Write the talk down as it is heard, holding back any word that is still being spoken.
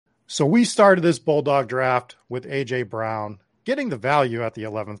So we started this Bulldog draft with A.J. Brown getting the value at the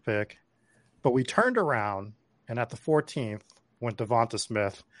 11th pick, but we turned around and at the 14th went Devonta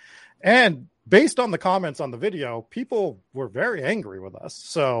Smith. And based on the comments on the video, people were very angry with us.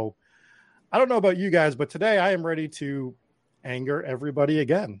 So I don't know about you guys, but today I am ready to anger everybody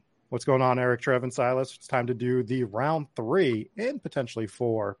again. What's going on, Eric, Trev, and Silas? It's time to do the round 3 and potentially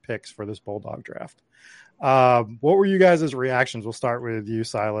 4 picks for this Bulldog draft. What were you guys' reactions? We'll start with you,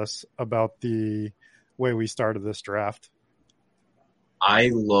 Silas, about the way we started this draft. I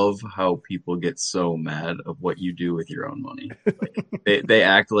love how people get so mad of what you do with your own money. Like they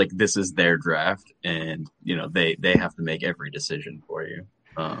act like this is their draft, and they have to make every decision for you.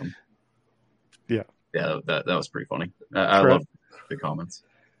 That was pretty funny. I love the comments.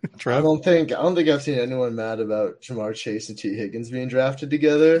 Trev? I don't think I've seen anyone mad about Ja'Marr Chase and T. Higgins being drafted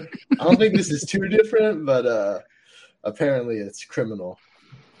together. I don't think this is too different, but apparently it's criminal.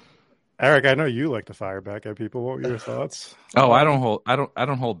 Eric, I know you like to fire back at people. What were your thoughts? Oh, I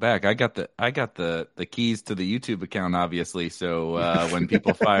don't hold back. I got the keys to the YouTube account, obviously. So when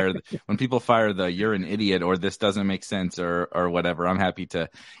people fire the "you're an idiot" or "this doesn't make sense" or whatever, I'm happy to.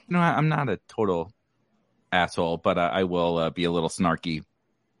 I'm not a total asshole, but I will be a little snarky.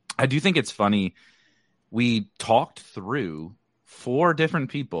 I do think it's funny. We talked through 4 different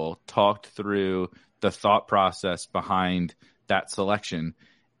people talked through the thought process behind that selection.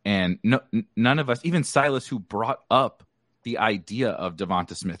 And none of us, even Silas, who brought up the idea of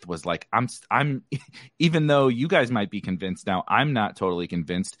Devonta Smith, was like, I'm, even though you guys might be convinced now, I'm not totally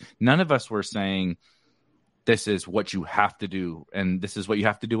convinced. None of us were saying this is what you have to do, and this is what you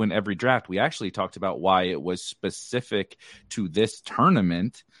have to do in every draft. We actually talked about why it was specific to this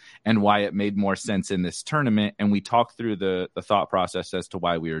tournament and why it made more sense in this tournament. And we talked through the thought process as to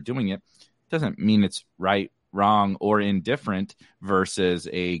why we were doing it. Doesn't mean it's right, wrong, or indifferent versus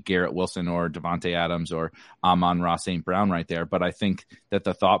a Garrett Wilson or Devontae Adams or Amon-Ra St. Brown right there. But I think that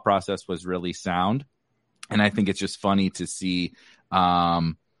the thought process was really sound. And I think it's just funny to see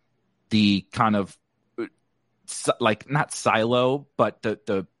the kind of like not silo, but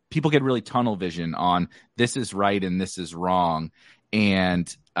the people get really tunnel vision on this is right and this is wrong.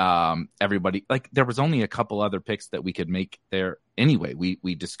 And everybody, like, there was only a couple other picks that we could make there anyway.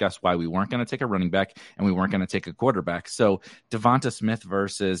 We discussed why we weren't going to take a running back and we weren't going to take a quarterback. So Devonta Smith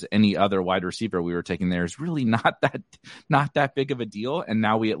versus any other wide receiver we were taking there is really not that big of a deal. And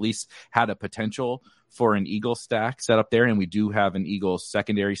now we at least had a potential for an Eagles stack set up there, and we do have an Eagles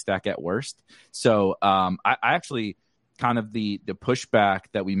secondary stack at worst. So I actually, kind of the pushback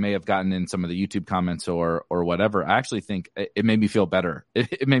that we may have gotten in some of the YouTube comments or whatever, I actually think it made me feel better.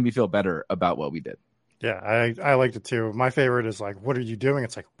 It made me feel better about what we did. Yeah, I liked it too. My favorite is like, what are you doing?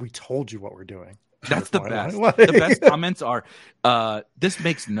 It's like, we told you what we're doing. That's the best. The best comments are, this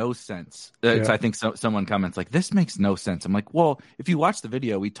makes no sense. I think someone comments like, this makes no sense. I'm like, well, if you watch the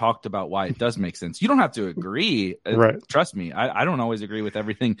video, we talked about why it does make sense. You don't have to agree. Right. Trust me. I don't always agree with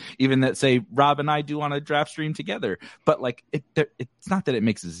everything, even that say Rob and I do on a draft stream together. But like, it's not that it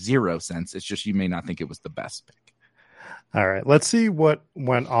makes 0 sense. It's just, you may not think it was the best pick. All right, let's see what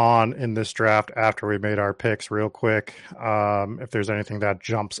went on in this draft after we made our picks real quick. If there's anything that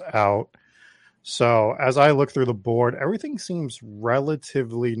jumps out. So as I look through the board, everything seems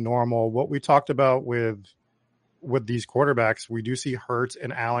relatively normal. What we talked about with these quarterbacks, we do see Hurts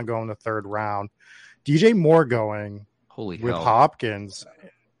and Allen go in the 3rd round. DJ Moore going with Hopkins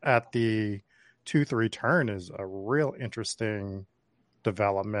at the 2-3 turn is a real interesting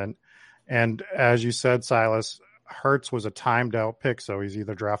development. And as you said, Silas, Hurts was a timed out pick, so he's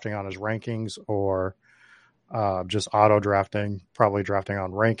either drafting on his rankings or just auto drafting, probably drafting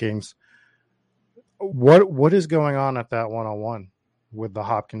on rankings. What is going on at that 101 with the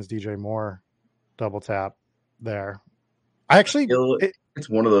Hopkins DJ Moore double tap there? I actually, it's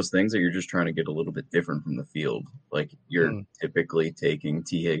one of those things that you're just trying to get a little bit different from the field. Like you're typically taking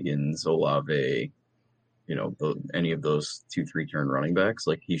T. Higgins, Olave, any of those 2-3 turn running backs.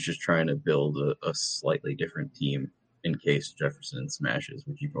 Like he's just trying to build a slightly different team in case Jefferson smashes,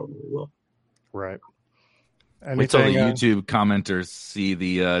 which he probably will. Right. Wait till the YouTube commenters see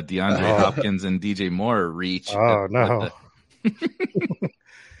the DeAndre Hopkins and DJ Moore reach. Oh, no.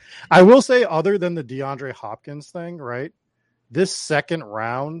 I will say, other than the DeAndre Hopkins thing, right, this 2nd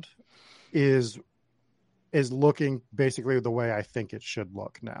round is looking basically the way I think it should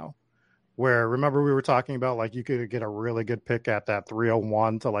look now. Where, remember, we were talking about, like, you could get a really good pick at that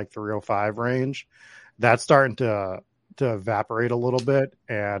 301 to, like, 305 range. That's starting to evaporate a little bit,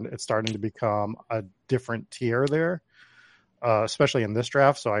 and it's starting to become a different tier there, especially in this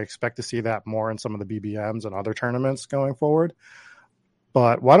draft. So I expect to see that more in some of the BBMs and other tournaments going forward.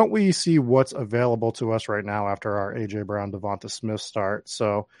 But why don't we see what's available to us right now after our A.J. Brown, Devonta Smith start?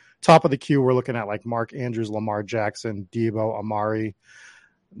 So top of the queue, we're looking at like Mark Andrews, Lamar Jackson, Debo, Amari,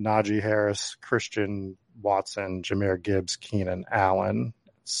 Najee Harris, Christian Watson, Jahmyr Gibbs, Keenan Allen,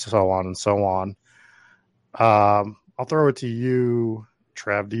 so on and so on. I'll throw it to you,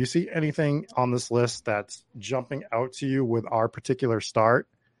 Trev. Do you see anything on this list that's jumping out to you with our particular start?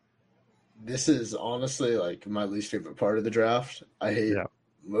 This is honestly like my least favorite part of the draft. I hate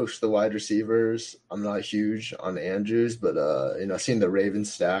most of the wide receivers. I'm not huge on Andrews, but seeing the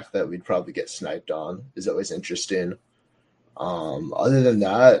Ravens stack that we'd probably get sniped on is always interesting. Other than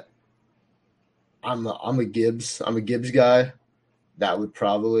that, I'm a Gibbs guy.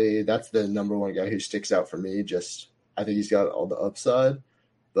 That's the number one guy who sticks out for me. Just I think he's got all the upside,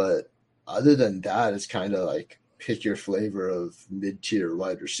 but other than that, it's kind of like pick your flavor of mid-tier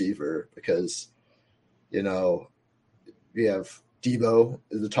wide receiver because, we have Debo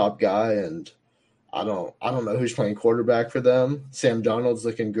is the top guy, and I don't know who's playing quarterback for them. Sam Darnold's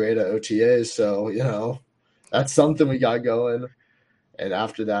looking great at OTAs, so that's something we got going. And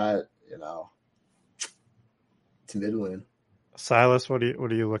after that, it's middling. Silas, what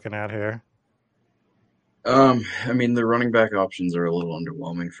are you looking at here? I mean, the running back options are a little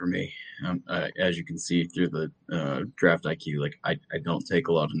underwhelming for me. As you can see through the draft IQ, like I don't take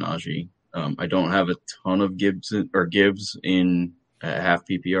a lot of Najee. I don't have a ton of Gibbs in half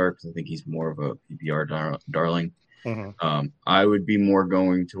PPR because I think he's more of a PPR darling. Mm-hmm. I would be more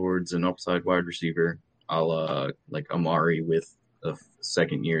going towards an upside wide receiver, a la like Amari with a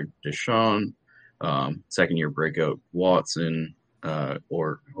second year Deshaun, second year breakout Watson,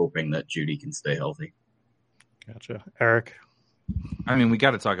 or hoping that Judy can stay healthy. Gotcha. Eric? I mean, we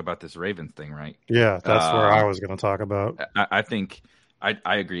got to talk about this Ravens thing, right? Yeah, that's where I was going to talk about. I think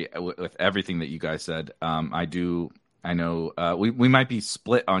I agree with everything that you guys said. I know we might be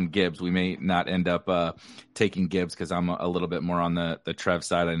split on Gibbs. We may not end up taking Gibbs because I'm a little bit more on the Trev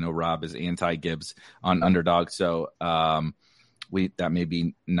side. I know Rob is anti-Gibbs on underdog. So that may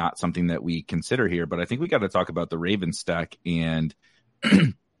be not something that we consider here. But I think we got to talk about the Ravens stack. And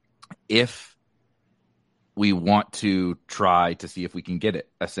if we want to try to see if we can get it,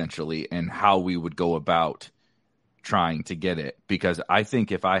 essentially, and how we would go about trying to get it. Because I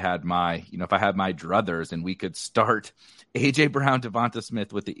think if I had my druthers and we could start A.J. Brown, Devonta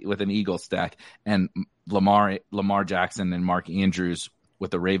Smith with an Eagle stack, and Lamar Jackson and Mark Andrews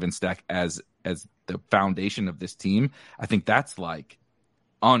with the Raven stack as the foundation of this team, I think that's like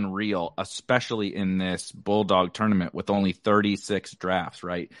unreal, especially in this Bulldog tournament with only 36 drafts,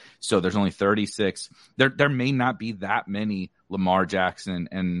 right? So there's only 36. There may not be that many Lamar Jackson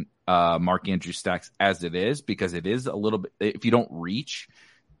and Mark Andrews stacks as it is, because it is a little bit, if you don't reach,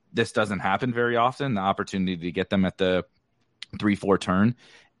 this doesn't happen very often, the opportunity to get them at the 3-4 turn.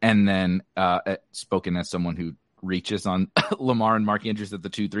 And then spoken as someone who reaches on Lamar and Mark Andrews at the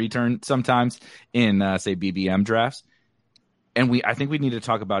 2-3 turn sometimes in say BBM drafts. And I think we need to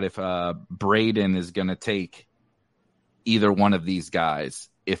talk about if Braden is going to take either one of these guys,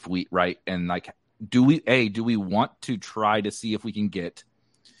 and like, do we want to try to see if we can get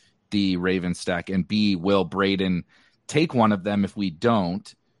the Raven stack, and B, will Braden take one of them if we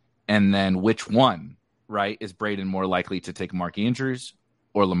don't, and then which one, right? Is Braden more likely to take Mark Andrews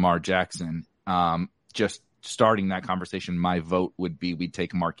or Lamar Jackson? Just starting that conversation, my vote would be we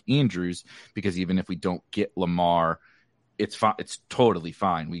take Mark Andrews, because even if we don't get Lamar, it's fine. It's totally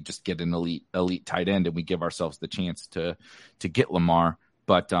fine. We just get an elite tight end, and we give ourselves the chance to get Lamar.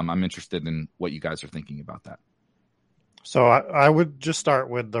 But I'm interested in what you guys are thinking about that. So I would just start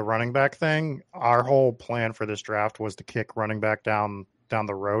with the running back thing. Our whole plan for this draft was to kick running back down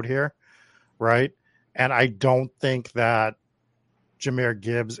the road here, right? And I don't think that Jahmyr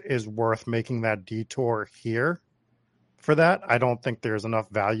Gibbs is worth making that detour here for that. I don't think there's enough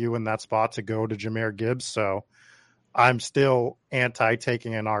value in that spot to go to Jahmyr Gibbs. So I'm still anti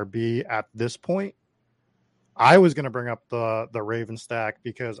taking an RB at this point. I was going to bring up the Raven stack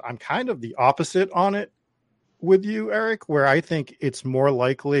because I'm kind of the opposite on it with you, Eric, where I think it's more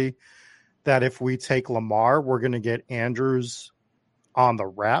likely that if we take Lamar, we're going to get Andrews on the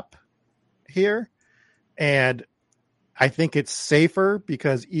wrap here. And I think it's safer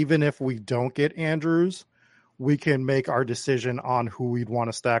because even if we don't get Andrews, we can make our decision on who we'd want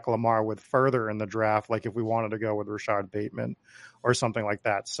to stack Lamar with further in the draft, like if we wanted to go with Rashad Bateman or something like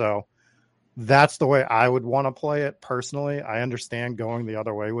that. So that's the way I would want to play it personally. I understand going the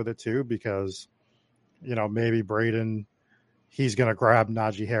other way with it too, because, maybe Braden he's going to grab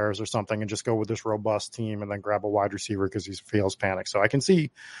Najee Harris or something and just go with this robust team and then grab a wide receiver because he feels panic. So I can see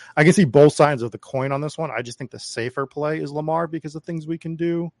both sides of the coin on this one. I just think the safer play is Lamar because of things we can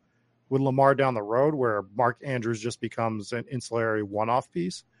do with Lamar down the road, where Mark Andrews just becomes an ancillary one-off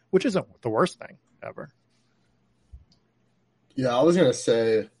piece, which isn't the worst thing ever. Yeah, I was going to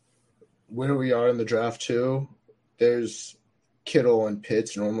say, where we are in the draft too, there's Kittle and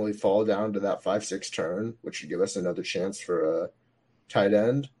Pitts normally fall down to that 5-6 turn, which would give us another chance for a tight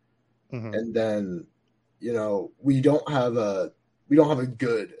end. Mm-hmm. And then, we don't have a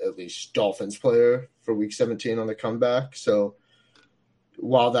good, at least, Dolphins player for week 17 on the comeback. So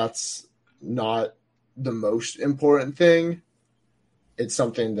while that's not the most important thing, it's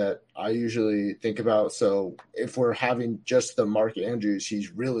something that I usually think about. So if we're having just the Mark Andrews,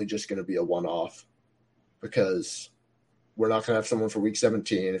 he's really just going to be a one-off because we're not going to have someone for week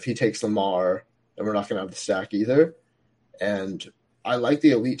 17. If he takes Lamar, then we're not going to have the stack either. And I like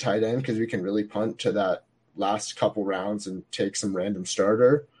the elite tight end because we can really punt to that last couple rounds and take some random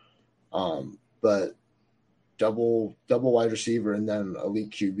starter. But double wide receiver and then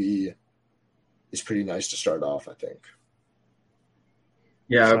elite QB is pretty nice to start off, I think.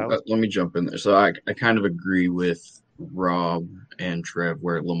 Yeah, let me jump in there. So I kind of agree with Rob and Trev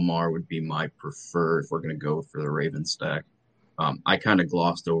where Lamar would be my preferred if we're going to go for the Ravens stack. I kind of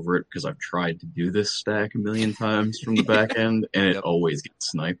glossed over it because I've tried to do this stack a million times from the back end, and it always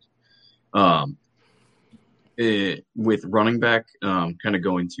gets sniped. With running back, kind of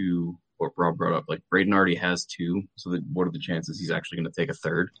going to what Rob brought up, like Braden already has 2, so what are the chances he's actually going to take a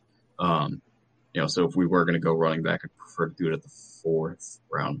third? So if we were going to go running back, I'd prefer to do it at the 4th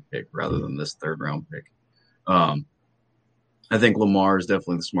round pick rather than this 3rd round pick. I think Lamar is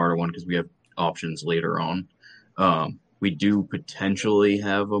definitely the smarter one because we have options later on. We do potentially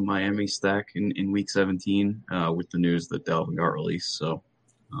have a Miami stack in week 17 with the news that Dalvin got released. So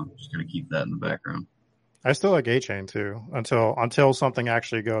I'm just going to keep that in the background. I still like A-Chain too until something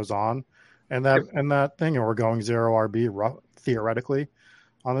actually goes on. And that thing, and we're going 0 RB theoretically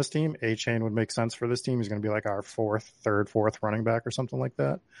on this team. A-Chain would make sense for this team. He's going to be like our 4th running back or something like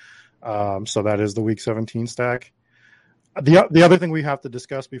that. So that is the week 17 stack. The other thing we have to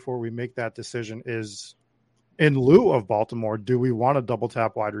discuss before we make that decision is, in lieu of Baltimore, do we want a double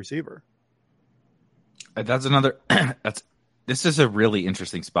tap wide receiver? That's another. This is a really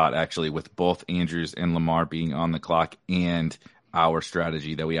interesting spot, actually, with both Andrews and Lamar being on the clock, and our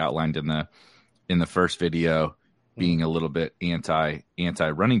strategy that we outlined in the first video being a little bit anti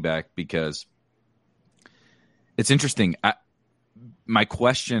running back, because it's interesting. My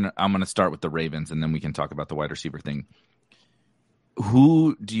question, I'm going to start with the Ravens, and then we can talk about the wide receiver thing.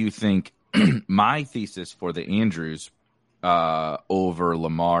 Who do you think? My thesis for the Andrews over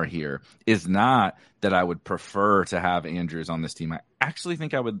Lamar here is not that I would prefer to have Andrews on this team. I actually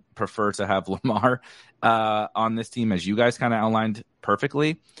think I would prefer to have Lamar on this team, as you guys kind of outlined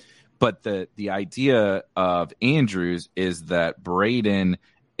perfectly. But the idea of Andrews is that Braden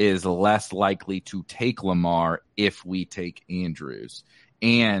is less likely to take Lamar if we take Andrews.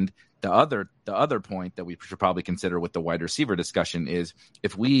 And the other point that we should probably consider with the wide receiver discussion is,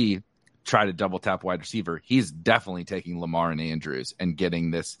 if we try to double tap wide receiver, he's definitely taking Lamar and Andrews and getting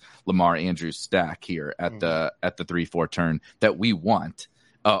this Lamar Andrews stack here at the 3-4 turn that we want,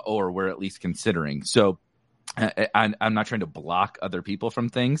 or we're at least considering. So I'm not trying to block other people from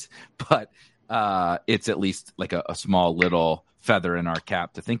things, but it's at least like a small little feather in our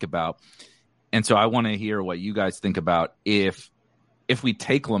cap to think about. And so I want to hear what you guys think about if we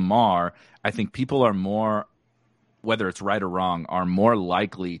take Lamar. I think people are more, whether it's right or wrong, are more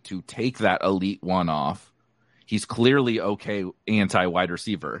likely to take that elite one off. He's clearly okay anti-wide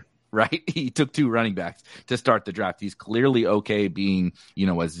receiver, right? He took 2 running backs to start the draft. He's clearly okay being,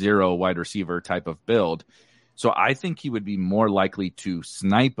 a 0 wide receiver type of build. So I think he would be more likely to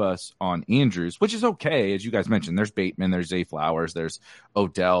snipe us on Andrews, which is okay. As you guys mentioned, there's Bateman, there's Zay Flowers, there's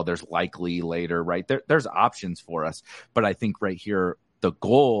Odell, there's Likely later, right? There's options for us. But I think right here, the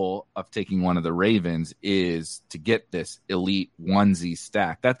goal of taking one of the Ravens is to get this elite onesie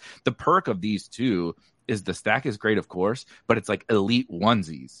stack. That's the perk of these two, is the stack is great, of course, but it's like elite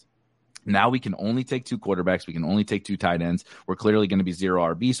onesies. Now we can only take 2 quarterbacks. We can only take 2 tight ends. We're clearly going to be 0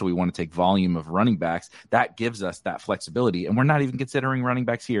 RB, so we want to take volume of running backs. That gives us that flexibility, and we're not even considering running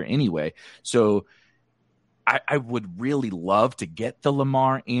backs here anyway. So I would really love to get the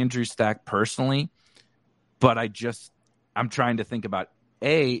Lamar Andrews stack personally, but I'm trying to think about,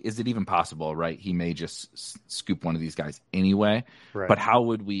 is it even possible, right? He may just scoop one of these guys anyway. Right. But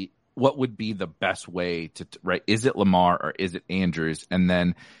what would be the best way to, right? Is it Lamar or is it Andrews? And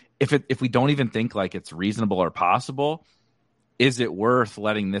then if we don't even think like it's reasonable or possible, is it worth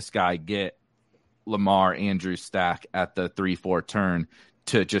letting this guy get Lamar Andrews stack at the 3-4 turn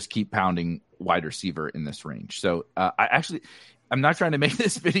to just keep pounding wide receiver in this range? So I'm not trying to make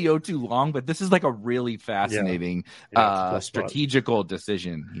this video too long, but this is like a really fascinating strategical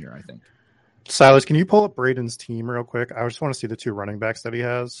decision here, I think. Silas, can you pull up Braden's team real quick? I just want to see the two running backs that he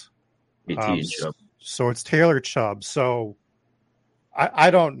has. and Chubb. So it's Taylor Chubb. So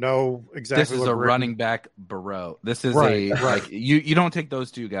I don't know exactly. This is a running back Burrow. This is like you don't take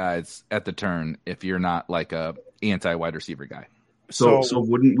those two guys at the turn if you're not like a anti wide receiver guy. So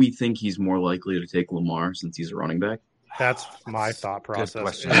wouldn't we think he's more likely to take Lamar since he's a running back? That's my thought process. Good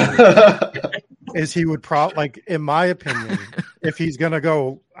question. Is he would in my opinion, if he's gonna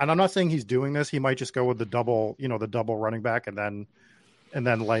go, and I'm not saying he's doing this, he might just go with the double running back and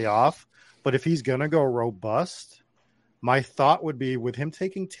then lay off. But if he's gonna go robust, my thought would be with him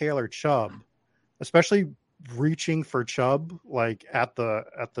taking Taylor Chubb, especially reaching for Chubb like at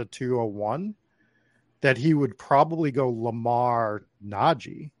the 201, that he would probably go Lamar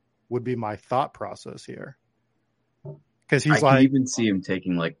Najee would be my thought process here. Because he's I can even see him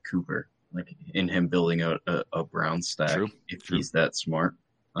taking like Cooper, like in him building out a Brown stack if he's that smart.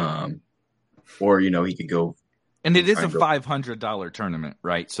 Or he could go. And it is a $500 tournament,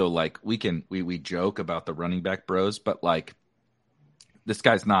 right? So like we joke about the running back bros, but like this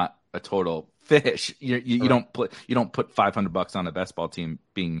guy's not a total fish. You don't put $500 on a best ball team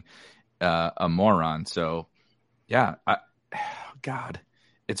being a moron. So yeah, God,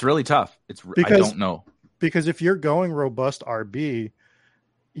 it's really tough. I don't know. Because if you're going robust RB,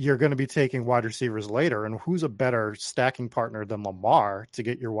 you're going to be taking wide receivers later. And who's a better stacking partner than Lamar to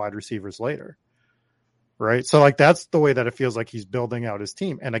get your wide receivers later? Right. So like that's the way that it feels like he's building out his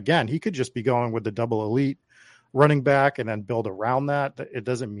team. And again, he could just be going with the double elite running back and then build around that. It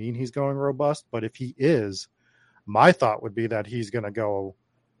doesn't mean he's going robust. But if he is, my thought would be that he's going to go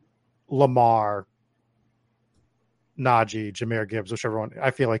Lamar, Najee, Jahmyr Gibbs, whichever one. I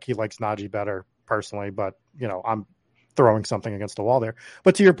feel like he likes Najee better personally, but I'm throwing something against the wall there.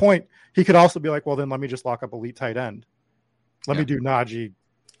 But to your point, he could also be like, well, then let me just lock up elite tight end. Let me do Najee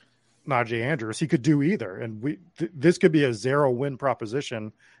Andrews. He could do either. And this could be a 0-win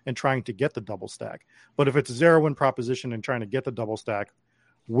proposition in trying to get the double stack. But if it's a 0-win proposition and trying to get the double stack,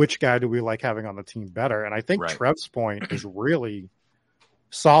 which guy do we like having on the team better? And I think Trev's point is really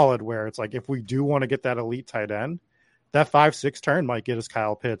solid, where it's like, if we do want to get that elite tight end, that 5-6 turn might get us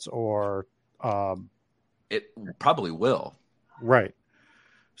Kyle Pitts or it probably will. Right.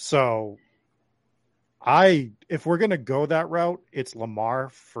 So if we're going to go that route, it's Lamar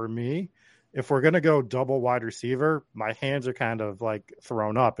for me. If we're going to go double wide receiver, my hands are kind of like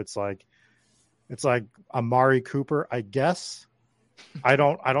thrown up. It's like Amari Cooper, I guess. I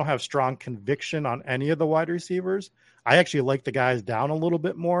don't have strong conviction on any of the wide receivers. I actually like the guys down a little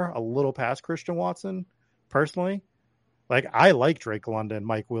bit more, a little past Christian Watson personally. Like I like Drake London,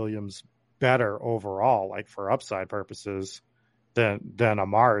 Mike Williams better overall, like for upside purposes than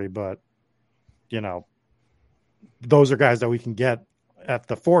Amari, but those are guys that we can get at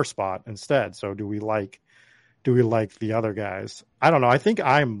the 4 spot instead. So do we like the other guys? I don't know. I think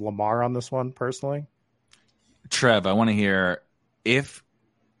I'm Lamar on this one personally. Trev, I want to hear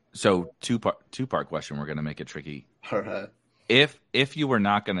two-part question. We're going to make it tricky. All right. If you were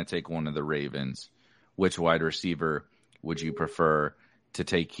not going to take one of the Ravens, which wide receiver would you prefer to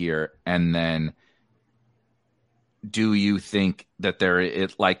take here? And then do you think that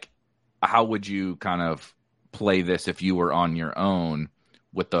how would you kind of play this if you were on your own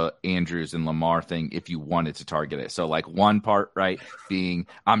with the Andrews and Lamar thing, if you wanted to target it? So like one part, right, being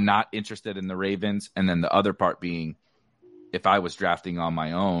I'm not interested in the Ravens. And then the other part being, if I was drafting on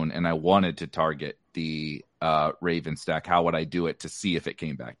my own and I wanted to target the Raven stack, how would I do it to see if it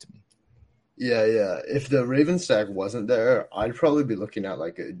came back to me? Yeah. If the Raven stack wasn't there, I'd probably be looking at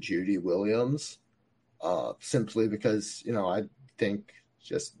like a Judy Williams, simply because, I think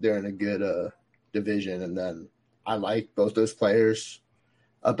just they're in a good division. And then I like both those players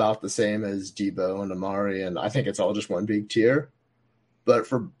about the same as Debo and Amari. And I think it's all just one big tier. But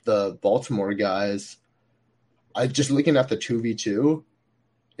for the Baltimore guys, I just looking at the 2v2,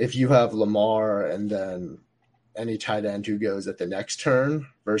 if you have Lamar and then any tight end who goes at the next turn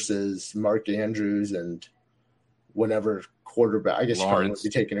versus Mark Andrews and whenever quarterback, I guess you probably would be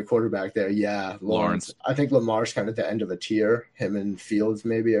taking a quarterback there. Yeah, Lawrence. I think Lamar's kind of the end of a tier. Him and Fields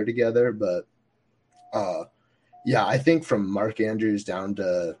maybe are together, but I think from Mark Andrews down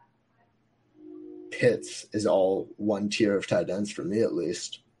to Pitts is all one tier of tight ends for me at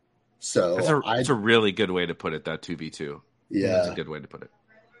least. So that's a really good way to put it, that 2v2. Yeah. That's a good way to put it.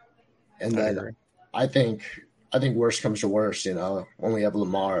 And then I think I think worst comes to worst, only have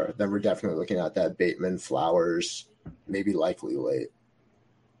Lamar, then we're definitely looking at that Bateman, Flowers, maybe likely late.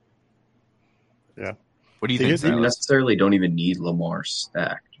 Yeah. What do you think? You necessarily don't even need Lamar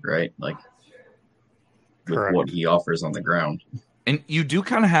stacked, right? Like with Correct. what he offers on the ground. And you do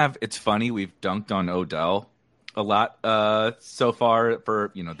kind of have. It's funny, we've dunked on Odell a lot so far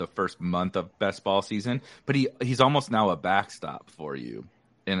for the first month of best ball season, but he's almost now a backstop for you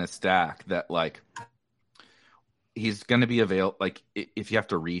in a stack that like he's going to be available. Like if you have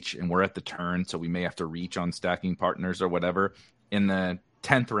to reach, and we're at the turn, so we may have to reach on stacking partners or whatever in the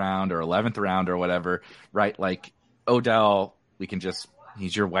 10th round or 11th round or whatever, right? Like Odell,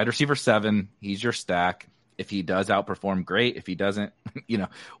 he's your wide receiver 7. He's your stack. If he does outperform, great. If he doesn't,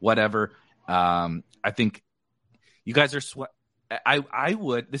 whatever. I think you guys are I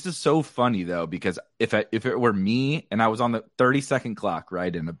would. This is so funny though, because if it were me and I was on the 30-second clock,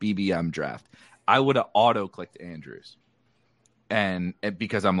 right, in a BBM draft, I would have auto clicked Andrews, and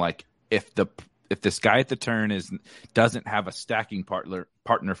because I'm like, if this guy at the turn doesn't have a stacking partner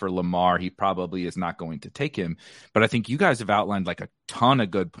for Lamar, he probably is not going to take him. But I think you guys have outlined like a ton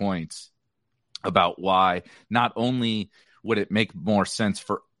of good points about why not only would it make more sense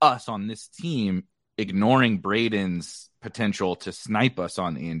for us on this team, ignoring Braden's potential to snipe us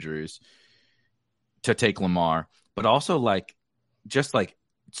on Andrews, to take Lamar, but also like just like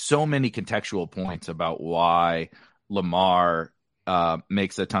so many contextual points about why Lamar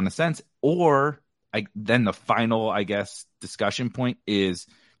makes a ton of sense. Or then the final, I guess, discussion point is,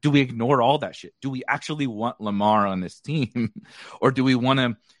 do we ignore all that shit? Do we actually want Lamar on this team? Or do we want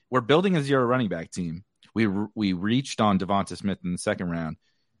to, we're building a 0 running back team. We reached on Devonta Smith in the second round.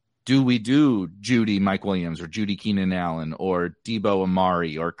 Do we do Judy Mike Williams or Judy Keenan Allen or Debo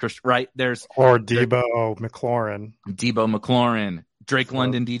Amari or Chris, right? Or Debo McLaurin, Drake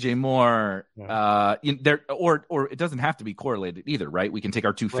London, DJ Moore. Yeah. Or it doesn't have to be correlated either, right? We can take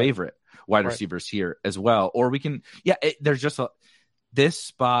our two favorite wide receivers here as well. Or we can, there's just this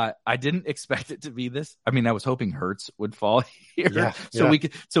spot. I didn't expect it to be this. I mean, I was hoping Hurts would fall here, we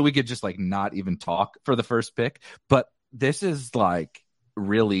could just like not even talk for the first pick. But this is like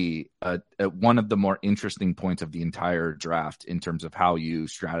really one of the more interesting points of the entire draft in terms of how you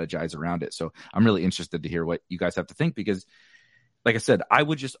strategize around it. So I'm really interested to hear what you guys have to think, because like I said, I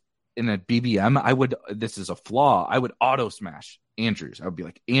would just, in a BBM, this is a flaw, I would auto smash Andrews. I would be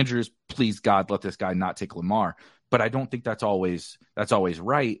like, Andrews, please God, let this guy not take Lamar. But I don't think that's always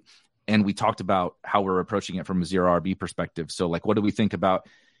right. And we talked about how we're approaching it from a 0 RB perspective. So like, what do we think about,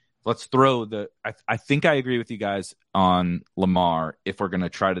 let's throw I think I agree with you guys on Lamar if we're going to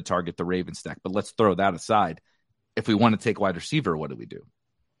try to target the Ravens stack, but let's throw that aside. If we want to take wide receiver, what do we do?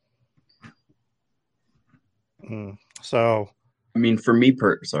 So, I mean, for me,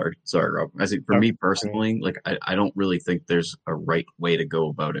 sorry, Rob. I think for me personally, like I don't really think there's a right way to go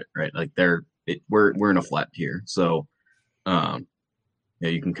about it, right? Like we're in a flat tier, so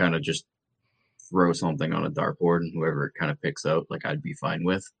you can kind of just throw something on a dartboard, and whoever it kind of picks out, like I'd be fine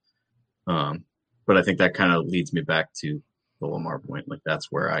with. But I think that kind of leads me back to the Lamar point. Like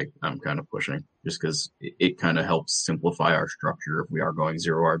that's where I'm kind of pushing, just because it kind of helps simplify our structure. If we are going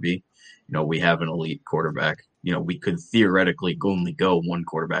 0 RB, we have an elite quarterback. We could theoretically only go one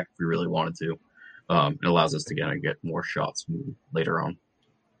quarterback if we really wanted to. It allows us to kind of get more shots later on.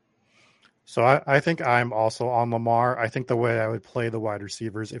 So I think I'm also on Lamar. I think the way I would play the wide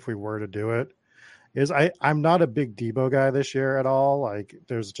receivers if we were to do it is I'm not a big Debo guy this year at all. Like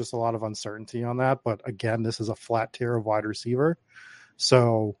there's just a lot of uncertainty on that. But again, this is a flat tier of wide receiver.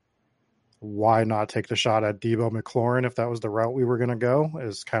 So why not take the shot at Debo McLaurin if that was the route we were going to go,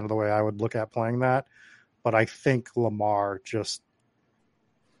 is kind of the way I would look at playing that. But I think Lamar just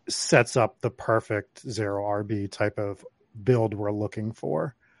sets up the perfect 0 RB type of build we're looking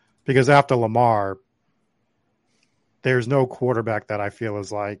for. Because after Lamar, there's no quarterback that I feel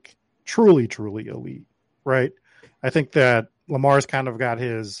is like truly, truly elite, right? I think that Lamar's kind of got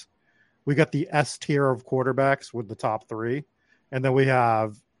we got the S tier of quarterbacks with the top 3, and then we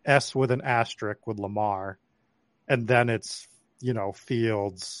have S with an asterisk with Lamar, and then it's,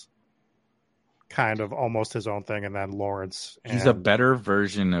 Fields kind of almost his own thing, and then Lawrence. He's a better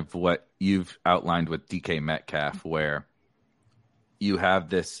version of what you've outlined with DK Metcalf, where you have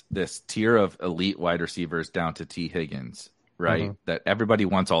this tier of elite wide receivers down to T. Higgins, right? Mm-hmm. That everybody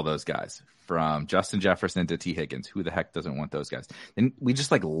wants all those guys, from Justin Jefferson to T. Higgins. Who the heck doesn't want those guys? And we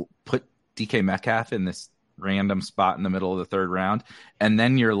just like put DK Metcalf in this random spot in the middle of the third round. And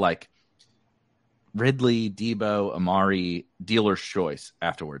then you're like Ridley, Debo, Amari, dealer's choice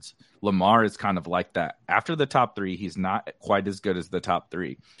afterwards. Lamar is kind of like that. After the top 3, he's not quite as good as the top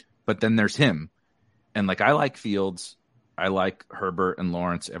 3. But then there's him. And like, I like Fields, I like Herbert and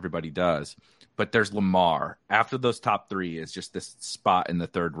Lawrence. Everybody does, but there's Lamar. After those top three is just this spot in the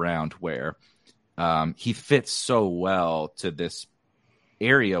third round where he fits so well to this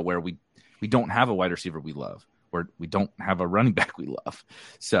area where we don't have a wide receiver we love, where we don't have a running back we love.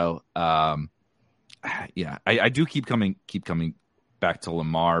 So yeah, I do keep coming back to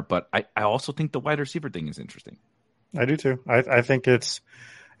Lamar, but I also think the wide receiver thing is interesting. I do too. I think it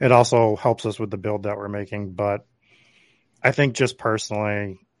also helps us with the build that we're making, but I think just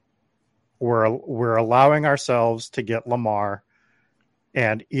personally, we're allowing ourselves to get Lamar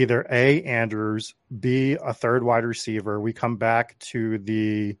and either A, Andrews, B, a third wide receiver. We come back to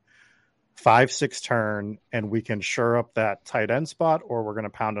the 5-6 turn and we can shore up that tight end spot, or we're going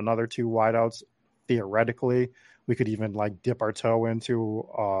to pound another 2 wideouts. Theoretically, we could even like dip our toe into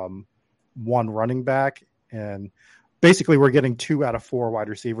 1 running back, and basically we're getting 2 out of 4 wide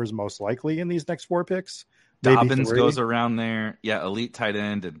receivers most likely in these next 4 picks. Dobbins goes around there. Yeah, elite tight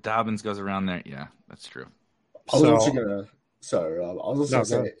end, and Dobbins goes around there. Yeah, that's true. I was also gonna sorry, Rob. I was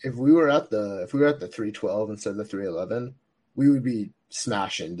also gonna say if we were at the 312 instead of the 311, we would be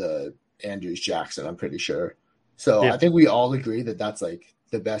smashing the Andrews Jackson, I'm pretty sure. So I think we all agree that that's like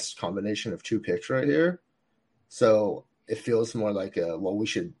the best combination of 2 picks right here. So it feels more like we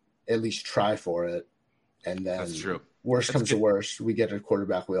should at least try for it, and then that's true. Worst comes to worst, we get a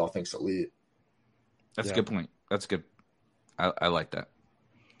quarterback we all think's elite. That's a good point. That's good. I like that.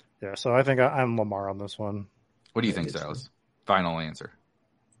 Yeah, so I think I'm Lamar on this one. What do you think, Silas? Final answer.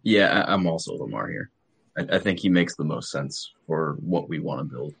 Yeah, I'm also Lamar here. I think he makes the most sense for what we want to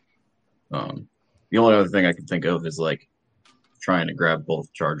build. The only other thing I can think of is like trying to grab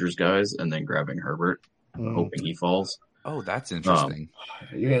both Chargers guys and then grabbing Herbert, hoping he falls. Oh, that's interesting.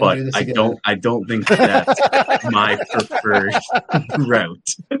 But I don't think that's my preferred route.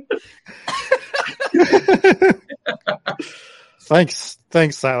 Thanks,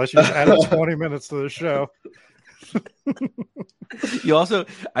 Silas. You just added 20 minutes to the show. You also,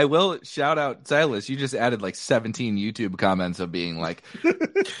 I will shout out Silas. You just added like 17 YouTube comments of being like,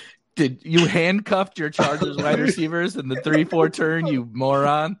 "Did you handcuffed your Chargers wide receivers in the 3-4 turn? You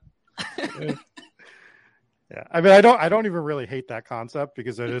moron!" Yeah, I mean, I don't even really hate that concept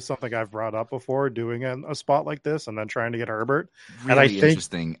because it is something I've brought up before, doing a spot like this and then trying to get Herbert. Really, and I think,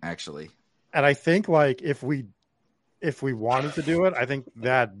 interesting, actually. And I think like if we wanted to do it, I think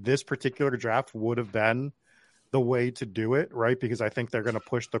that this particular draft would have been the way to do it, right? Because I think they're going to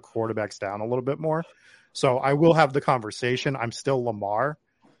push the quarterbacks down a little bit more. So I will have the conversation. I'm still Lamar,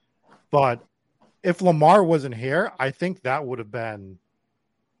 but if Lamar wasn't here, I think that would have been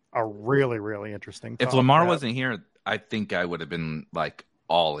a really, really interesting. If Lamar wasn't here, I think I would have been like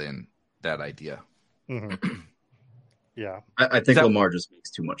all in that idea. Mm-hmm. Yeah, I think Lamar just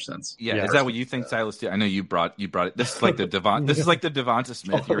makes too much sense. Yeah, is that what you think, Silas? Too? I know you brought it. This is like the This is like the Devonta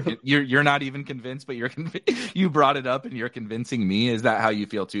Smith. You're not even convinced, but you brought it up and you're convincing me. Is that how you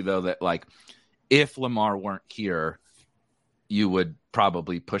feel too? Though that like if Lamar weren't here, you would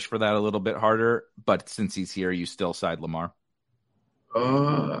probably push for that a little bit harder. But since he's here, you still side Lamar.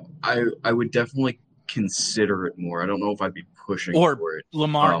 I would definitely consider it more. I don't know if I'd be pushing for it.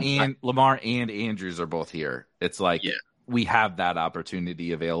 Lamar and Andrews are both here. It's like we have that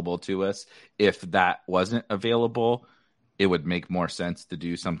opportunity available to us. If that wasn't available, it would make more sense to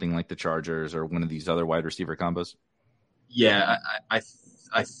do something like the Chargers or one of these other wide receiver combos. Yeah, I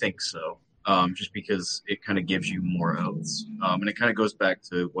think so. Just because it kind of gives you more outs, and it kind of goes back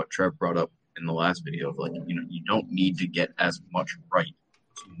to what Trev brought up in the last video of like, you don't need to get as much right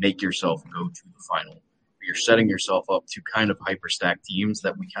to make yourself go to the final. You're setting yourself up to kind of hyper-stack teams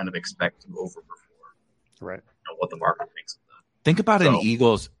that we kind of expect to overperform. Right. What the market thinks of that. Think about an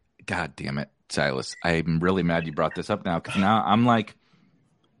Eagles. God damn it, Silas. I'm really mad you brought this up now because now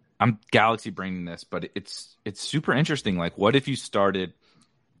I'm galaxy braining this, but it's super interesting. Like, what if you started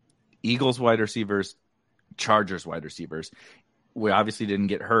Eagles wide receivers, Chargers wide receivers? We obviously didn't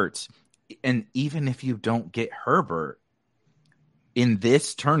get Hurts. And even if you don't get Herbert in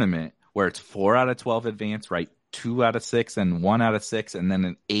this tournament where it's 4 out of 12 advance, right? 2 out of 6 and 1 out of 6, and then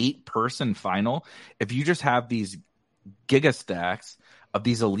an 8-person final. If you just have these giga stacks of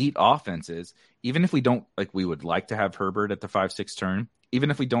these elite offenses, even if we don't, like, we would like to have Herbert at the 5-6 turn,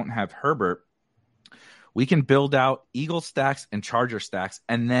 even if we don't have Herbert, we can build out Eagle stacks and Charger stacks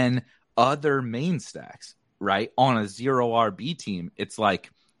and then other main stacks, right? On a 0 RB team. It's like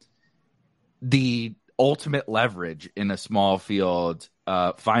the ultimate leverage in a small field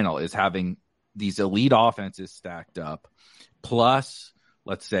final is having these elite offenses stacked up. Plus,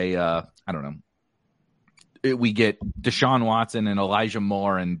 let's say, I don't know, we get Deshaun Watson and Elijah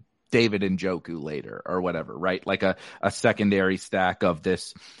Moore and David Njoku later or whatever, right? Like a secondary stack of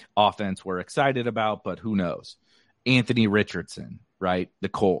this offense we're excited about, but who knows? Anthony Richardson, right? The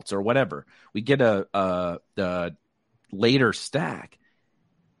Colts or whatever. We get the later stack,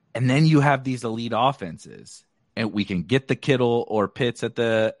 and then you have these elite offenses, and we can get the Kittle or Pitts at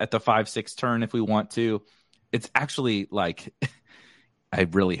the 5-6 turn if we want to. It's actually like I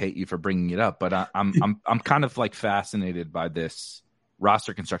really hate you for bringing it up, but I'm kind of like fascinated by this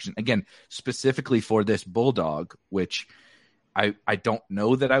roster construction again, specifically for this Bulldog, which I don't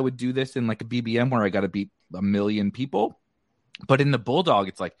know that I would do this in like a BBM where I got to beat 1 million people, but in the Bulldog,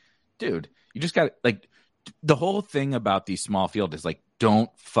 it's like, dude, you just got like the whole thing about these small field is like, don't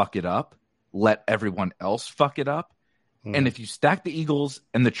fuck it up, let everyone else fuck it up. And if you stack the Eagles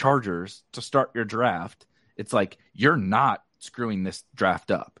and the Chargers to start your draft, it's like you're not screwing this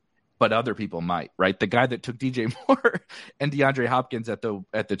draft up, but other people might, right? The guy that took DJ Moore and DeAndre Hopkins at the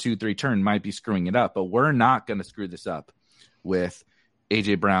 2-3 turn might be screwing it up, but we're not going to screw this up with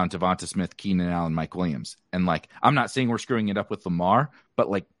AJ Brown, Devonta Smith, Keenan Allen, Mike Williams. And like, I'm not saying we're screwing it up with Lamar, but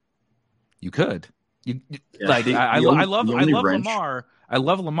like, you could. I love Lamar. I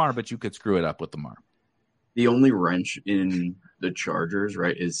love Lamar, but you could screw it up with Lamar. The only wrench in the Chargers,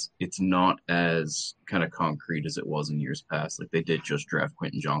 right, is it's not as kind of concrete as it was in years past. Like they did just draft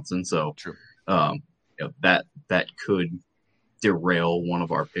Quentin Johnson, so true. That could derail one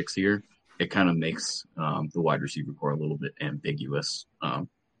of our picks here. It kind of makes the wide receiver core a little bit ambiguous. It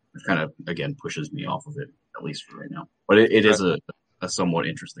kind of again pushes me off of it, at least for right now. But it is a somewhat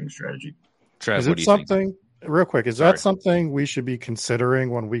interesting strategy. Trev, is it something real quick? Is that something we should be considering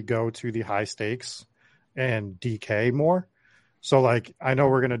when we go to the high stakes and DK more? So like, I know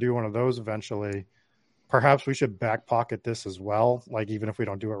we're going to do one of those eventually. Perhaps we should back pocket this as well. Like, even if we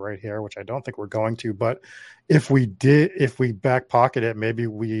don't do it right here, which I don't think we're going to, but if we back pocket it, maybe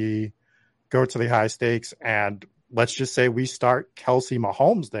we go to the high stakes and let's just say we start Kelsey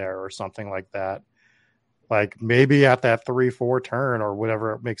Mahomes there or something like that. Like maybe at that 3-4 turn or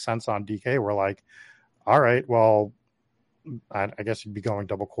whatever makes sense on DK, we're like, all right, well, I guess you'd be going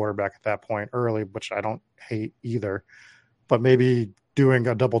double quarterback at that point early, which I don't hate either. But maybe doing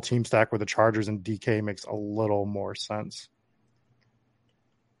a double team stack with the Chargers and DK makes a little more sense.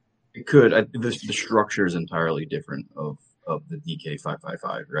 It could. The structure is entirely different of the DK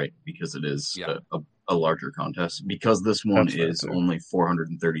 555, right? Because it is a larger contest. Because this one is only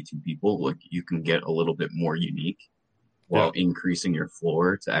 432 people, like you can get a little bit more unique while increasing your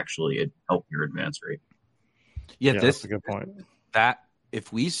floor to actually help your advance rate. Yeah, that's a good point. That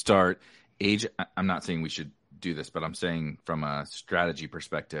if we start age, I'm not saying we should do this, but I'm saying from a strategy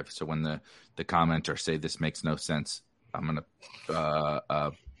perspective. So when the commenter say this makes no sense, I'm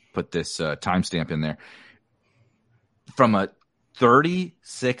gonna put this timestamp in there. From a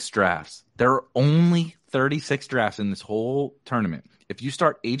 36 drafts, there are only 36 drafts in this whole tournament. If you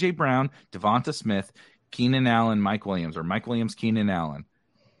start AJ Brown, Devonta Smith, Keenan Allen, Mike Williams, or Mike Williams, Keenan Allen,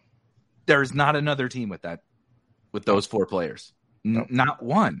 there's not another team with those four players. Not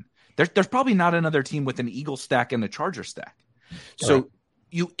one. There's probably not another team with an Eagle stack and a Charger stack. So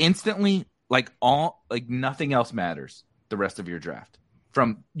you instantly nothing else matters the rest of your draft.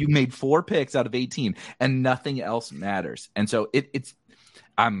 You made 4 picks out of 18 and nothing else matters. And so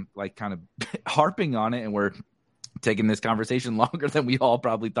I'm like kind of harping on it, and we're taking this conversation longer than we all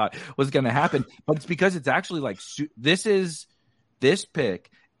probably thought was going to happen. But it's because it's actually like this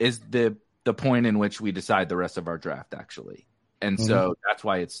pick is the point in which we decide the rest of our draft actually. And so that's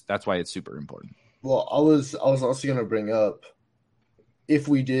why it's super important. Well, I was also going to bring up if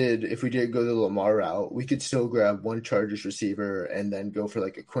we did go the Lamar route, we could still grab one Chargers receiver and then go for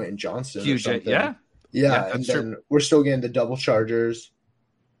like a Quentin Johnson or something. Yeah, and then we're still getting the double Chargers,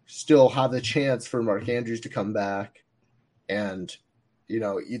 still have the chance for Mark Andrews to come back, and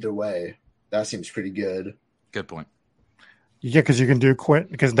either way, that seems pretty good. Good point. Yeah, because you can do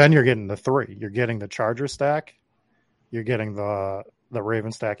Quentin, because then you're getting the 3. You're getting the Charger stack, you're getting the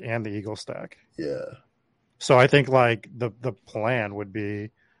Raven stack and the Eagle stack. Yeah. So I think like the plan would be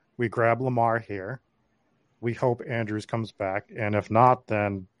we grab Lamar here. We hope Andrews comes back. And if not,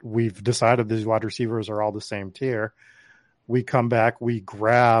 then we've decided these wide receivers are all the same tier. We come back, we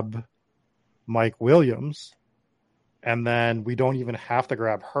grab Mike Williams, and then we don't even have to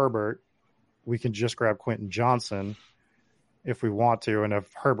grab Herbert. We can just grab Quentin Johnson if we want to. And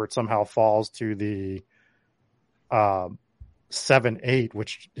if Herbert somehow falls to the 7-8,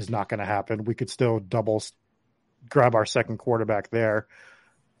 which is not going to happen, we could still grab our second quarterback there,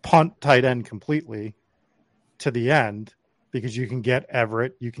 punt tight end completely to the end, because you can get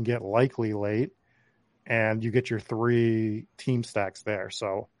Everett, you can get Likely late, and you get your 3 team stacks there.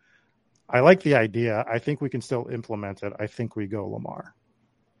 So I like the idea. I think we can still implement it. I think we go Lamar.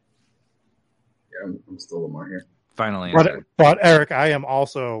 Yeah, I'm still Lamar here. Finally. But Eric, I am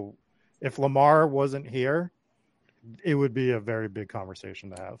also, if Lamar wasn't here, it would be a very big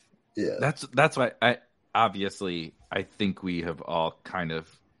conversation to have. Yeah. That's why I think we have all kind of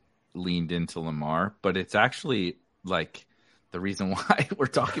leaned into Lamar, but it's actually like the reason why we're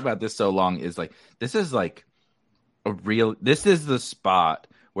talking about this so long is like this is the spot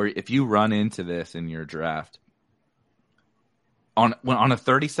where if you run into this in your draft on a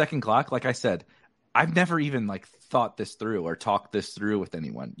 30-second clock, like I said, I've never even like thought this through or talked this through with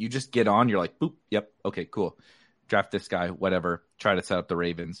anyone. You just get on, you're like, boop, yep, okay, cool. Draft this guy, whatever, try to set up the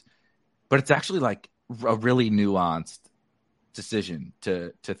Ravens. But it's actually like a really nuanced decision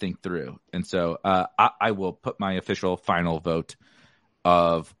to think through. And so I will put my official final vote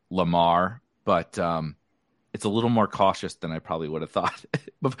of Lamar, but it's a little more cautious than I probably would have thought.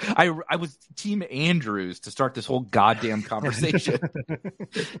 I was Team Andrews to start this whole goddamn conversation.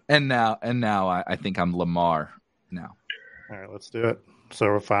 and now I think I'm Lamar now. All right, let's do it.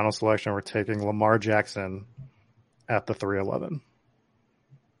 So final selection, we're taking Lamar Jackson at the 311.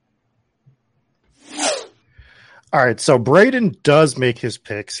 All right, so Braden does make his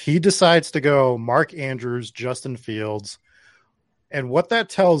picks. He decides to go Mark Andrews, Justin Fields. And what that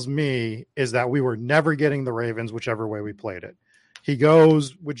tells me is that we were never getting the Ravens, whichever way we played it. He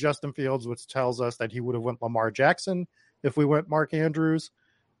goes with Justin Fields, which tells us that he would have went Lamar Jackson if we went Mark Andrews.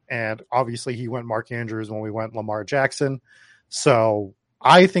 And obviously he went Mark Andrews when we went Lamar Jackson. So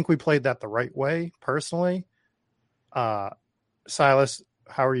I think we played that the right way, personally. Silas,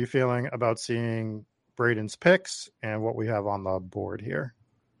 how are you feeling about seeing Braden's picks and what we have on the board here?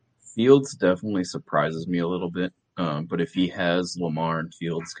 Fields definitely surprises me a little bit. But if he has Lamar and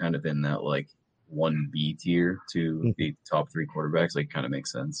Fields kind of in that like 1B tier to the top three quarterbacks, like kind of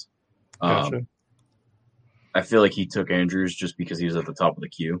makes sense. Gotcha. I feel like he took Andrews just because he was at the top of the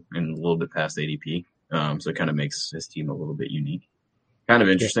queue and a little bit past ADP. So it kind of makes his team a little bit unique. Kind of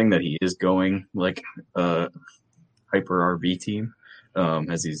interesting that he is going like a hyper RB team,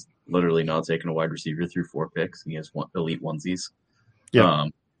 as he's literally not taking a wide receiver through 4 picks. He has elite onesies. Yeah.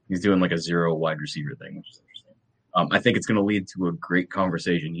 He's doing like a 0 wide receiver thing, which is interesting. I think it's going to lead to a great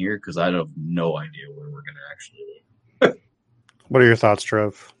conversation here because I have no idea where we're going to actually lead. What are your thoughts,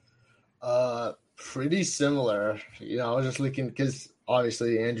 Trev? Pretty similar. I was just looking because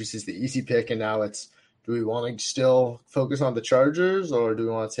obviously Andrews is the easy pick, and now it's do we want to still focus on the Chargers or do we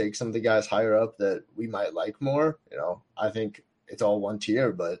want to take some of the guys higher up that we might like more? I think it's all one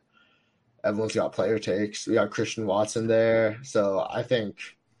tier, but everyone's got player takes. We got Christian Watson there, so I think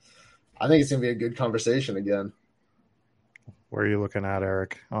it's going to be a good conversation again. Where are you looking at,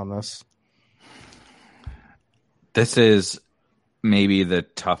 Eric, on this? This is maybe the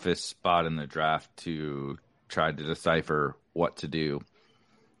toughest spot in the draft to try to decipher what to do.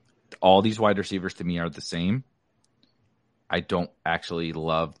 All these wide receivers to me are the same. I don't actually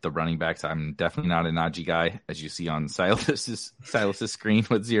love the running backs. I'm definitely not a Najee guy, as you see on Silas's screen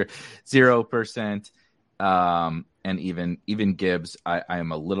with 0%. And even Gibbs, I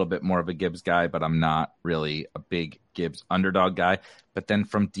am a little bit more of a Gibbs guy, but I'm not really a big Gibbs underdog guy. But then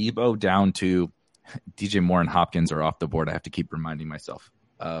from Debo down to DJ Moore and Hopkins are off the board. I have to keep reminding myself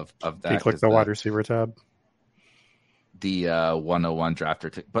of that. Can you click the wide receiver tab? The 101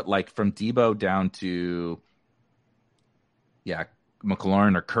 drafter. But like from Debo down to,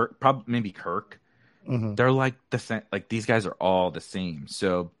 McLaurin or Kirk, probably maybe Kirk. Mm-hmm. They're like the same. Like these guys are all the same.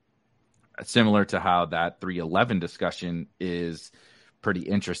 So similar to how that 311 discussion is pretty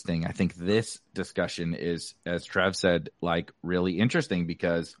interesting. I think this discussion is, as Trev said, like really interesting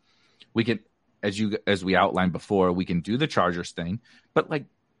because we can, as we outlined before, we can do the Chargers thing, but like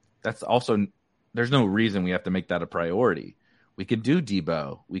that's also, there's no reason we have to make that a priority. We can do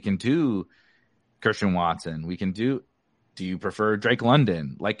Debo. We can do Christian Watson. We can do you prefer Drake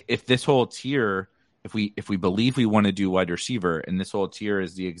London? Like if this whole tier, if we believe we want to do wide receiver and this whole tier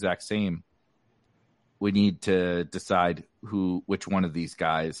is the exact same, we need to decide which one of these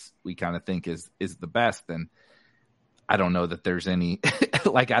guys we kind of think is the best. And I don't know that there's any,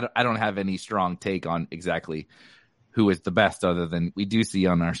 like, I don't have any strong take on exactly who is the best other than we do see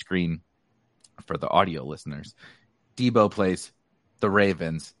on our screen for the audio listeners. Debo plays the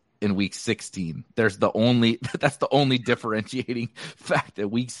Ravens in week 16. That's the only differentiating fact at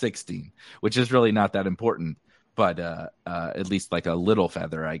week 16, which is really not that important, but at least like a little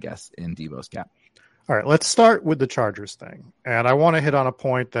feather, I guess, in Debo's cap. All right, let's start with the Chargers thing. And I want to hit on a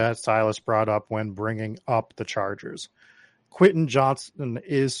point that Silas brought up when bringing up the Chargers. Quentin Johnson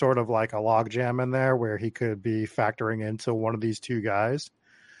is sort of like a logjam in there where he could be factoring into one of these two guys.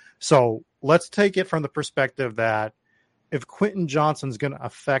 So let's take it from the perspective that if Quentin Johnston's going to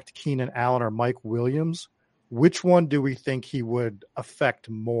affect Keenan Allen or Mike Williams, which one do we think he would affect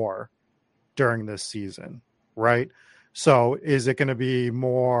more during this season, right? So is it going to be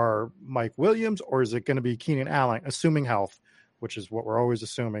more Mike Williams or is it going to be Keenan Allen, assuming health, which is what we're always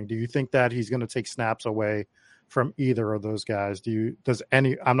assuming? Do you think that he's going to take snaps away from either of those guys?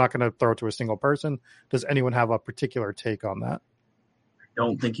 I'm not going to throw it to a single person. Does anyone have a particular take on that? I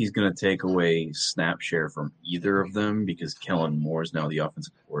don't think he's going to take away snap share from either of them because Kellen Moore is now the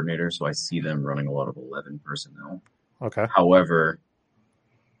offensive coordinator, so I see them running a lot of 11 personnel. Okay. However,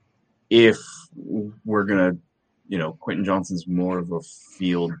 if we're going to, Quentin Johnston's more of a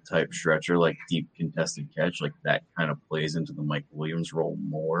field type stretcher, like deep contested catch, like that kind of plays into the Mike Williams role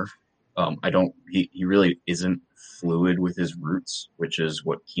more. He really isn't fluid with his roots, which is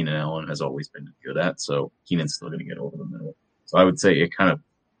what Keenan Allen has always been good at. So Keenan's still going to get over the middle. So I would say it kind of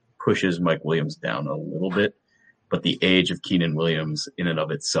pushes Mike Williams down a little bit, but the age of Keenan Williams in and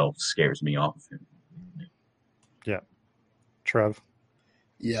of itself scares me off of him. Yeah. Trev?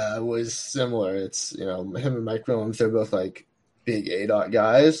 Yeah, it was similar. It's, him and Mike Williams, they're both like big A-dot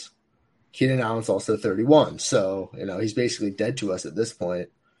guys. Keenan Allen's also 31, so, he's basically dead to us at this point.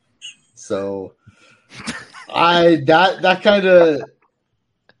 So that kind of,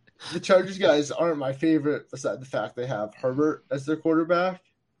 the Chargers guys aren't my favorite, aside the fact they have Herbert as their quarterback.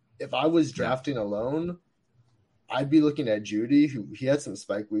 If I was drafting alone, I'd be looking at Jeudy, who he had some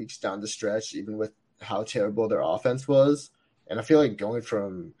spike weeks down the stretch, even with how terrible their offense was. And I feel like going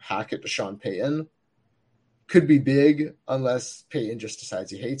from Hackett to Sean Payton could be big unless Payton just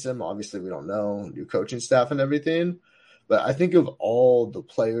decides he hates him. Obviously, we don't know, new coaching staff and everything. But I think of all the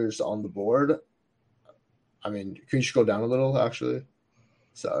players on the board, can you scroll down a little, actually?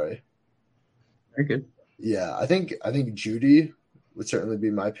 Sorry. Very good. Yeah, I think Jeudy would certainly be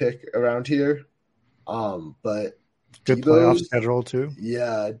my pick around here. But good playoff schedule too.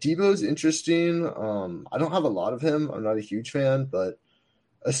 Yeah, Debo's interesting. I don't have a lot of him. I'm not a huge fan, but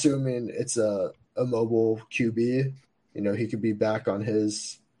assuming it's a mobile QB, he could be back on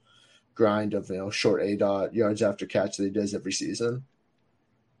his grind of short A-dot yards after catch that he does every season.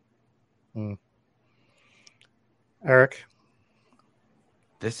 Eric?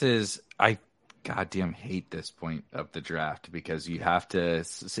 I goddamn hate this point of the draft because you have to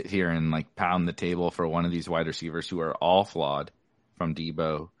sit here and pound the table for one of these wide receivers who are all flawed, from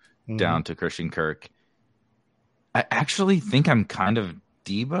Debo down to Christian Kirk. I actually think I'm kind of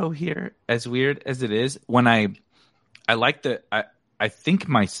Debo here, as weird as it is. When I think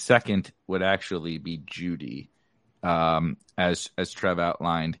my second would actually be Jeudy, as Trev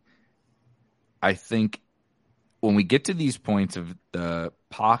outlined. I think when we get to these points of the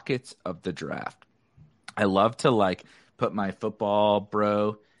pockets of the draft, I love to put my football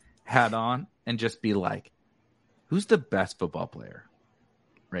bro hat on and just be like, who's the best football player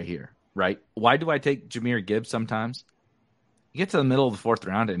right here, right? Why do I take Jahmyr Gibbs sometimes? You get to the middle of the fourth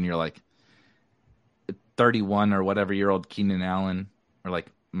round and you're like 31 or whatever year old Keenan Allen or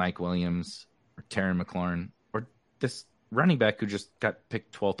Mike Williams or Terry McLaurin or this running back who just got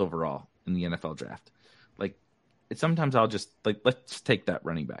picked 12th overall in the NFL draft. Sometimes I'll just let's take that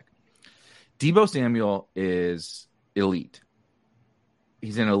running back. Debo Samuel is elite.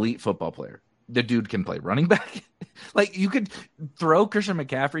 He's an elite football player. The dude can play running back. You could throw Christian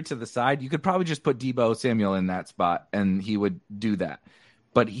McCaffrey to the side. You could probably just put Debo Samuel in that spot and he would do that.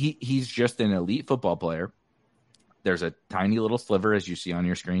 But he's just an elite football player. There's a tiny little sliver, as you see on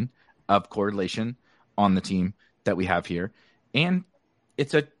your screen, of correlation on the team that we have here. And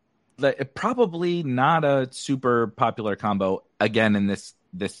it's probably not a super popular combo again in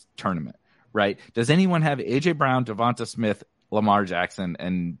this tournament, right? Does anyone have AJ Brown, Devonta Smith, Lamar Jackson,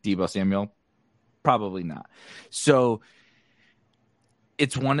 and Debo Samuel? Probably not. So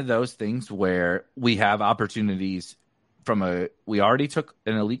it's one of those things where we have opportunities we already took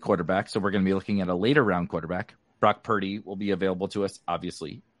an elite quarterback, so we're going to be looking at a later round quarterback. Brock Purdy will be available to us,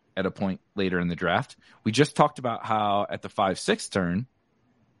 obviously, at a point later in the draft. We just talked about how at the 5-6 turn,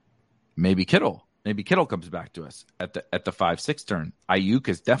 maybe Kittle comes back to us at the 5-6 turn. Ayuk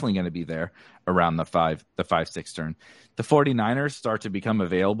is definitely going to be there around the 5-6 turn. The 49ers start to become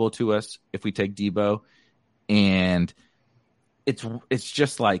available to us if we take Debo, and it's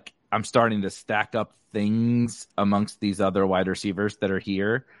just I'm starting to stack up things amongst these other wide receivers that are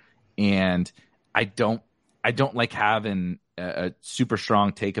here, and I don't like having a super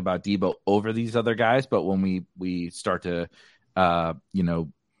strong take about Debo over these other guys. But when we start to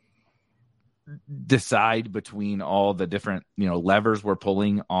decide between all the different levers we're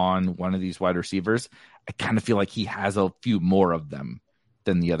pulling on one of these wide receivers, I kind of feel like he has a few more of them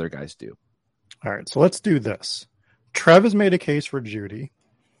than the other guys do. All right, so let's do this. Trev has made a case for Judy.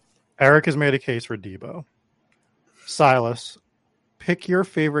 Eric has made a case for Debo. Silas, pick your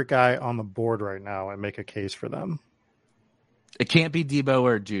favorite guy on the board right now and make a case for them. It can't be Debo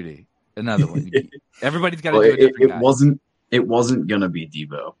or Judy. Another one. Everybody's got to do a different guy. It wasn't gonna be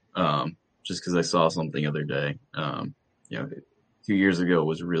Debo. Just because I saw something the other day. 2 years ago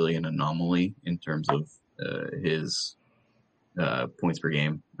was really an anomaly in terms of his points per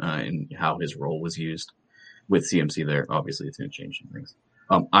game and how his role was used. With CMC there, obviously it's going to change some things.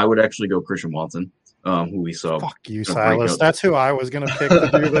 I would actually go Christian Watson, who we saw. Fuck you, Silas. That's who I was going to pick to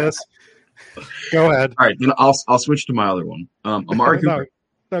do this. Go ahead. All right, then I'll switch to my other one. Amari Cooper.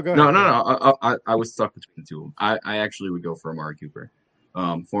 No, go ahead. No. I was stuck between the two of them. I actually would go for Amari Cooper.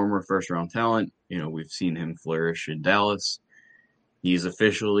 Former first-round talent. We've seen him flourish in Dallas. He's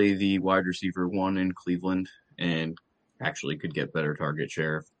officially the wide receiver 1 in Cleveland and actually could get better target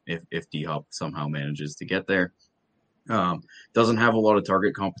share if D-Hop somehow manages to get there. Doesn't have a lot of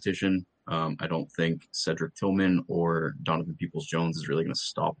target competition. I don't think Cedric Tillman or Donovan Peoples-Jones is really going to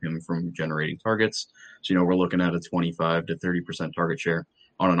stop him from generating targets. So, we're looking at a 25 to 30% target share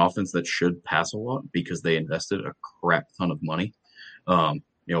on an offense that should pass a lot because they invested a crap ton of money.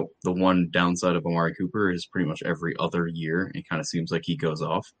 The one downside of Amari Cooper is pretty much every other year it kind of seems like he goes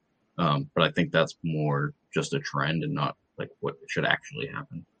off. But I think that's more just a trend and not like what should actually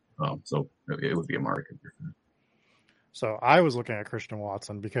happen. So it would be Amari Cooper. So I was looking at Christian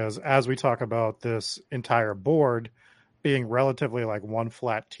Watson because as we talk about this entire board being relatively like one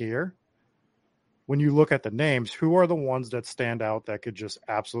flat tier, when you look at the names, who are the ones that stand out that could just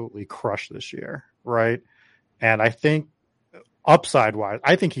absolutely crush this year, right? And I think upside wise,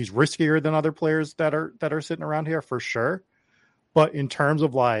 I think he's riskier than other players that are sitting around here for sure. But in terms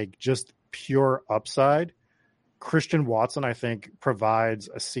of like just pure upside, Christian Watson, I think, provides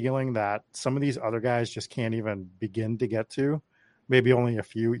a ceiling that some of these other guys just can't even begin to get to. Maybe only a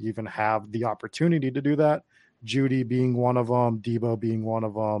few even have the opportunity to do that. Judy being one of them, Debo being one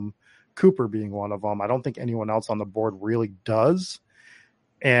of them, Cooper being one of them. I don't think anyone else on the board really does.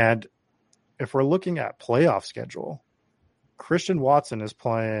 And if we're looking at playoff schedule, Christian Watson is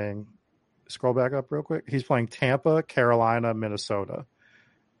playing, scroll back up real quick. He's playing Tampa, Carolina, Minnesota.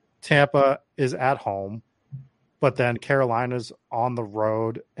 Tampa is at home, but then Carolina's on the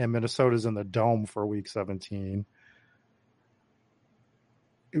road and Minnesota's in the dome for week 17.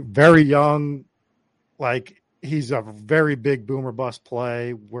 Very young, like he's a very big boomer bust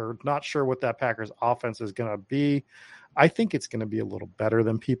play. We're not sure what that Packers offense is going to be. I think it's going to be a little better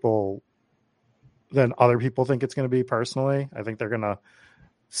than other people think it's going to be personally. I think they're going to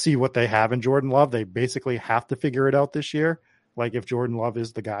see what they have in Jordan Love. They basically have to figure it out this year, like if Jordan Love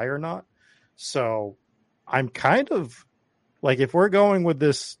is the guy or not. So I'm kind of like, if we're going with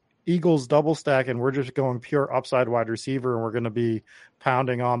this Eagles double stack and we're just going pure upside wide receiver and we're going to be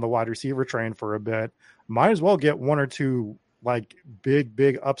pounding on the wide receiver train for a bit, might as well get one or two like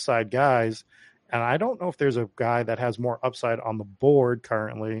big upside guys. And I don't know if there's a guy that has more upside on the board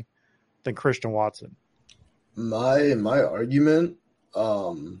currently than Christian Watson. My argument,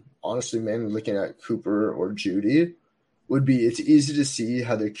 honestly, mainly looking at Cooper or Judy, would be it's easy to see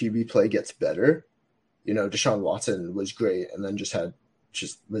how their QB play gets better. Deshaun Watson was great and then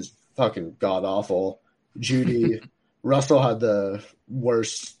was fucking god awful. Judy, Russell had the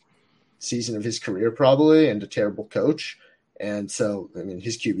worst season of his career probably and a terrible coach. And so,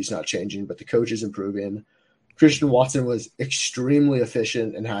 his QB's not changing, but the coach is improving. Christian Watson was extremely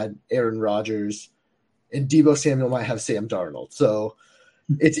efficient and had Aaron Rodgers, and Debo Samuel might have Sam Darnold. So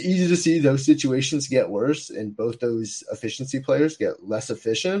it's easy to see those situations get worse and both those efficiency players get less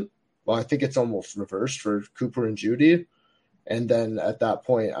efficient. Well, I think it's almost reversed for Cooper and Judy. And then at that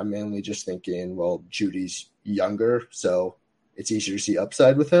point, I'm mainly just thinking, well, Judy's younger, so it's easier to see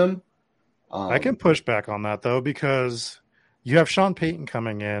upside with him. I can push back on that, though, because you have Sean Payton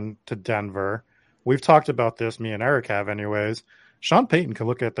coming in to Denver. We've talked about this, me and Eric have anyways. Sean Payton could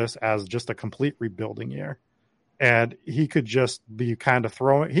look at this as just a complete rebuilding year. And he could just be kind of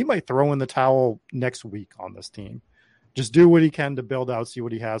he might throw in the towel next week on this team. Just do what he can to build out, see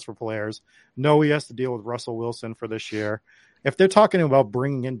what he has for players. No, he has to deal with Russell Wilson for this year. If they're talking about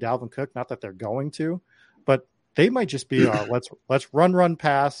bringing in Dalvin Cook, not that they're going to, but they might just be, let's run,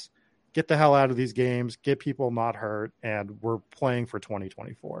 pass, get the hell out of these games, get people not hurt, and we're playing for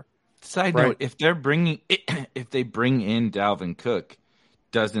 2024. Side note, if they bring in Dalvin Cook,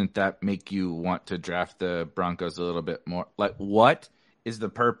 doesn't that make you want to draft the Broncos a little bit more? Like, what is the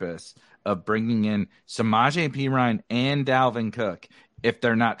purpose of bringing in Samaje Perine and Dalvin Cook if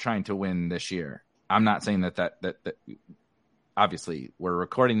they're not trying to win this year? I'm not saying that obviously we're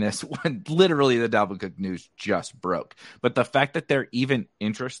recording this when literally the Dalvin Cook news just broke. But the fact that they're even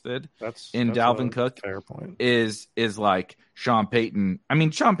interested in Dalvin Cook fair point. is like Sean Payton. I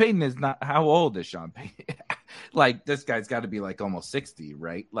mean, Sean Payton is not, how old is Sean Payton? Like, this guy's got to be like almost 60,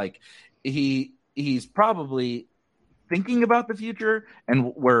 right? Like, he's probably thinking about the future,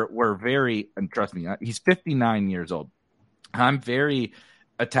 and we're very, and trust me, he's 59 years old. I'm very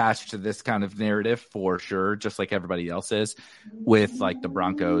attached to this kind of narrative for sure, just like everybody else is, with like the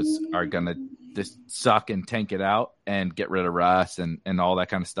Broncos are gonna just suck and tank it out and get rid of Russ and all that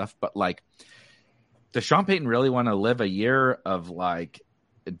kind of stuff. But like, does Sean Payton really want to live a year of like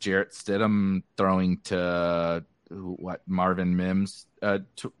Jarrett Stidham throwing to Marvin Mims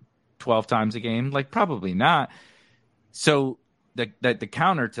 12 times a game? Like, probably not. So the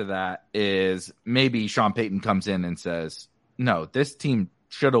counter to that is maybe Sean Payton comes in and says, no, this team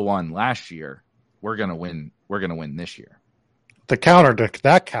should have won last year. We're gonna win. We're gonna win this year. The counter to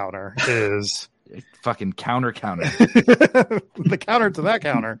that counter is fucking counter. The counter to that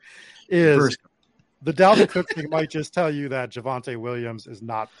counter is the Dalvin Cook thing might just tell you that Javonte Williams is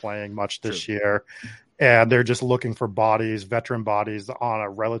not playing much this year, and they're just looking for bodies, veteran bodies, on a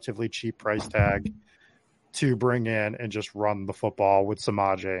relatively cheap price tag to bring in and just run the football with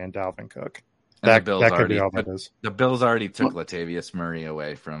Samaje and Dalvin Cook. That could be all that is. The Bills already took Latavius Murray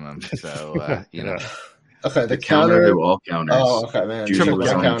away from him, so you know. Okay, the counter to all counters. Oh, okay, man. Judy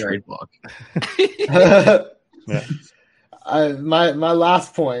was on the trade block. Yeah. My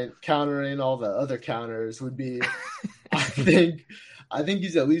last point, countering all the other counters, would be, I think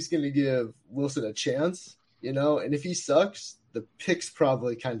he's at least going to give Wilson a chance, you know. And if he sucks, the pick's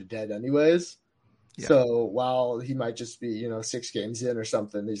probably kind of dead anyways. Yeah. So while he might just be, 6 games in or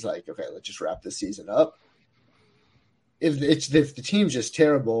something, he's like, okay, let's just wrap this season up. If the team's just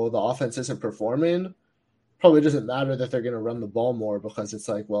terrible, the offense isn't performing, probably doesn't matter that they're going to run the ball more, because it's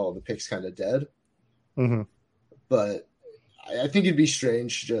like, well, the pick's kind of dead. Mm-hmm. But I think it'd be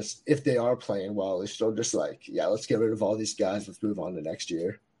strange just if they are playing well, they're still just like, yeah, let's get rid of all these guys. Let's move on to next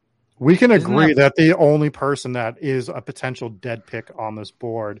year. We can agree that the only person that is a potential dead pick on this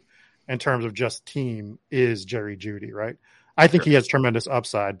board in terms of just team is Jerry Jeudy, right? I think he has tremendous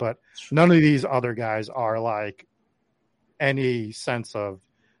upside, but none of these other guys are like any sense of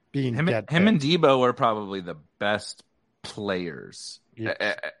being dead. Him and Debo are probably the best players,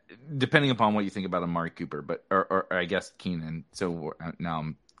 depending upon what you think about Amari Cooper, but or I guess Keenan. So now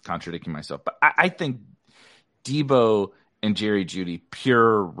I'm contradicting myself, but I think Debo and Jerry Jeudy,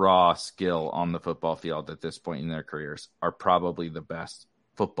 pure raw skill on the football field at this point in their careers, are probably the best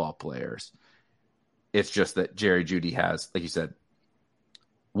football players. It's just that Jerry Jeudy has, like you said,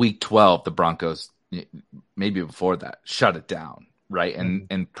 week 12, the Broncos, maybe before that, shut it down, right?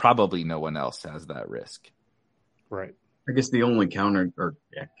 And probably no one else has that risk. Right. I guess the only counter to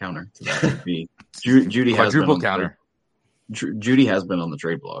that would be Jeudy has quadruple counter. Jeudy has been on the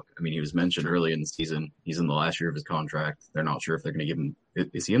trade block. I mean, he was mentioned early in the season. He's in the last year of his contract. They're not sure if they're going to give him.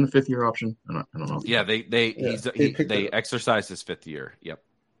 Is he in the 5th year option? I don't know. Yeah, they exercised his 5th year. Yep.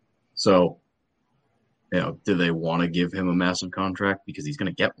 So, do they want to give him a massive contract because he's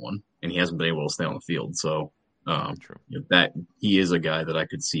going to get one, and he hasn't been able to stay on the field? So, that he is a guy that I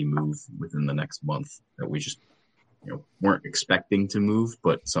could see move within the next month that we just weren't expecting to move,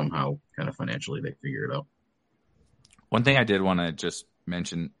 but somehow kind of financially they figure it out. One thing I did want to just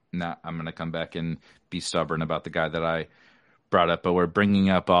mention, I'm going to come back and be stubborn about the guy that I brought up, but we're bringing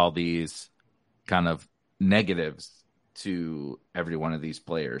up all these kind of negatives to every one of these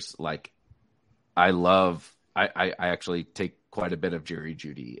players. Like, I actually take quite a bit of Jerry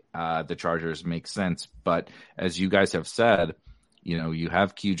Jeudy. The Chargers make sense, but as you guys have said, you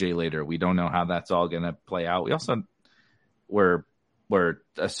have QJ later. We don't know how that's all going to play out. We also, we're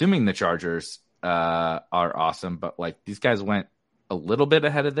assuming the Chargers are awesome, but like, these guys went a little bit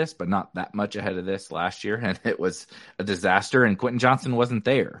ahead of this, but not that much ahead of this last year, and it was a disaster. And Quentin Johnson wasn't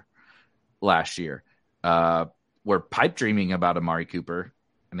there last year. We're pipe dreaming about Amari Cooper,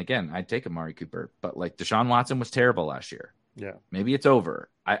 and again, I'd take Amari Cooper, but like, Deshaun Watson was terrible last year. Yeah, maybe it's over.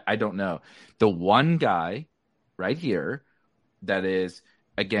 I don't know. The one guy right here that is,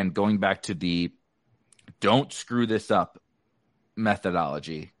 again, going back to the don't screw this up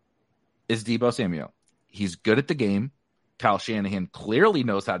methodology, is Deebo Samuel. He's good at the game. Kyle Shanahan clearly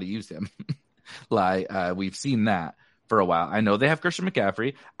knows how to use him. We've seen that for a while. I know they have Christian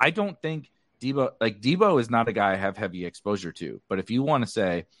McCaffrey. I don't think Deebo is not a guy I have heavy exposure to. But if you want to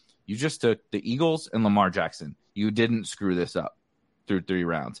say you just took the Eagles and Lamar Jackson, you didn't screw this up through 3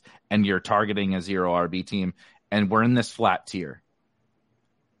 rounds, and you're targeting a 0 RB team, and we're in this flat tier.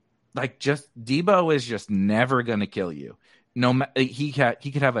 Like, just Deebo is just never going to kill you. he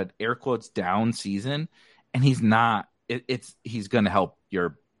could have an air quotes down season, and he's not. He's going to help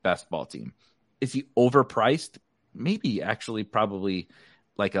your best ball team. Is he overpriced? Maybe actually, probably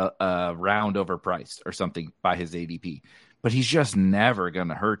like a round overpriced or something by his ADP. But he's just never going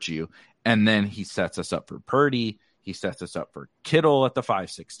to hurt you. And then he sets us up for Purdy. He sets us up for Kittle at the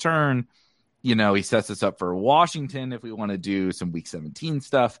 5-6 turn. You know, he sets us up for Washington if we want to do some Week 17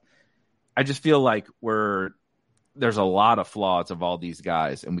 stuff. I just feel like there's a lot of flaws of all these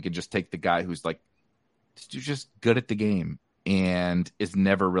guys, and we could just take the guy who's like just good at the game and is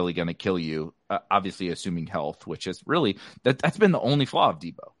never really going to kill you. Obviously, assuming health, which is really that's been the only flaw of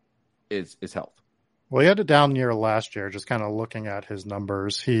Debo is health. Well, he had a down year last year. Just kind of looking at his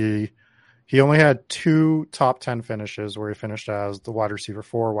numbers, he only had 2 top 10 finishes where he finished as the wide receiver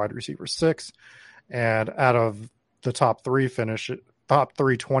 4, wide receiver 6, and out of the top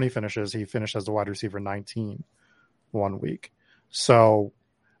 320 finishes, he finished as the wide receiver 19 one week. So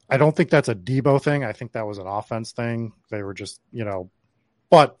I don't think that's a Debo thing. I think that was an offense thing. They were just,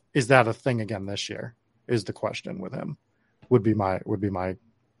 but is that a thing again this year is the question with him would be my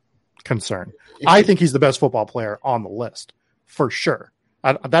concern. I think he's the best football player on the list for sure.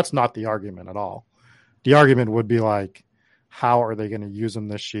 That's not the argument at all. The argument would be like, how are they going to use him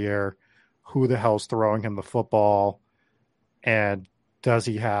this year? Who the hell's throwing him the football? And is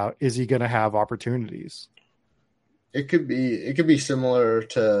he going to have opportunities? It could be similar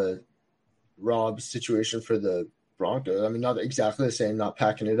to Rob's situation for the Broncos. I mean, not exactly the same, not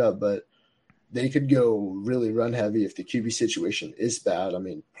packing it up, but they could go really run heavy if the QB situation is bad. I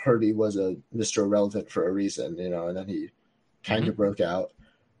mean, Purdy was a Mr. Irrelevant for a reason, and then he kind of broke out.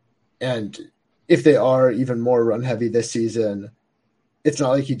 And if they are even more run heavy this season, it's not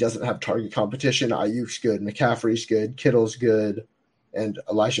like he doesn't have target competition. Ayuk's good, McCaffrey's good, Kittle's good, and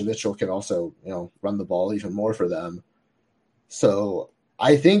Elijah Mitchell can also, run the ball even more for them. So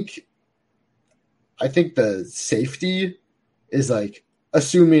I think the safety is like,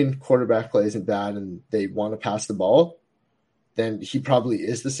 assuming quarterback play isn't bad and they want to pass the ball, then he probably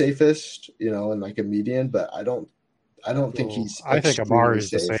is the safest, in like a median, but I don't think he's. I think Amari is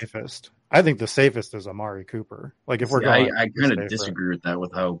the safest. I think the safest is Amari Cooper. Like if we're going, I kind of disagree with that.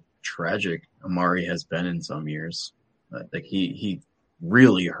 With how tragic Amari has been in some years, like he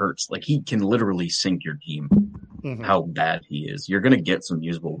really hurts. Like he can literally sink your team. Mm-hmm. How bad he is. You're going to get some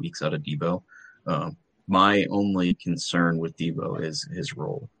usable weeks out of Debo. My only concern with Debo is his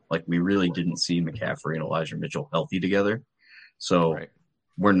role. Like we really didn't see McCaffrey and Elijah Mitchell healthy together, so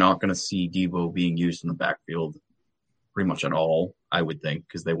we're not going to see Debo being used in the backfield pretty much at all, I would think,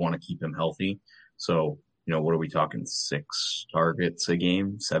 because they want to keep him healthy. So, what are we talking? 6 targets a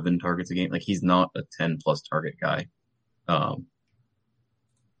game, 7 targets a game? Like he's not a 10+ target guy.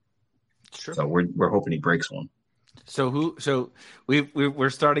 Sure. So we're hoping he breaks one. So we're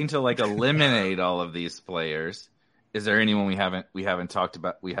starting to like eliminate all of these players. Is there anyone we haven't talked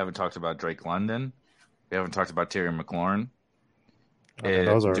about? We haven't talked about Drake London. We haven't talked about Terry McLaurin. I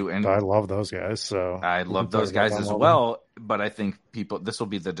love those guys. So I love those guys as well. But I think this will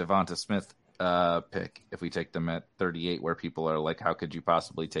be the Devonta Smith pick if we take them at 38, where people are like, how could you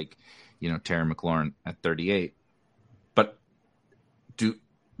possibly take, Terry McLaurin at 38? But do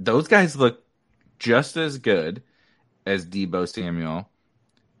those guys look just as good as Debo Samuel?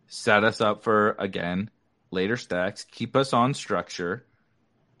 Set us up for, again, later stacks, keep us on structure.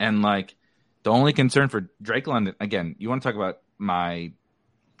 And like the only concern for Drake London, again, you want to talk about my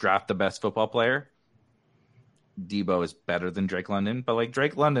draft the best football player? Debo is better than Drake London, but like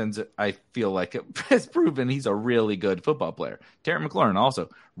Drake London's, I feel like it has proven he's a really good football player. Terry McLaurin also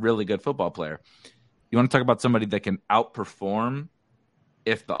really good football player. You want to talk about somebody that can outperform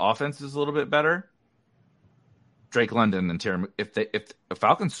if the offense is a little bit better? Drake London and Terry. If the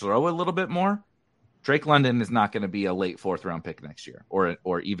Falcons throw a little bit more, Drake London is not going to be a late 4th round pick next year,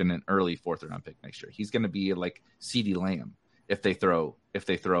 or even an early 4th round pick next year. He's going to be like CeeDee Lamb if they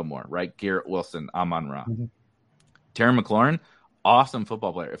throw more, right? Garrett Wilson, Amon-Ra. Mm-hmm. Terry McLaurin, awesome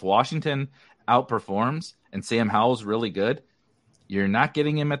football player. If Washington outperforms and Sam Howell's really good, you're not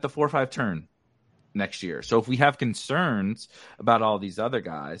getting him at the 4-5 turn next year. So if we have concerns about all these other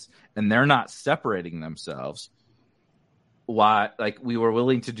guys and they're not separating themselves, why, like we were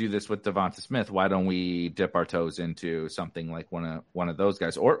willing to do this with Devonta Smith, why don't we dip our toes into something like one of those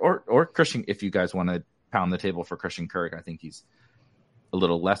guys, or Christian? If you guys want to pound the table for Christian Kirk, I think he's a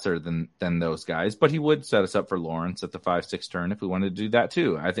little lesser than those guys, but he would set us up for Lawrence at the 5-6 turn if we wanted to do that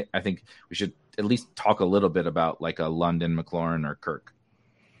too. I think we should at least talk a little bit about like a London, McLaurin, or Kirk.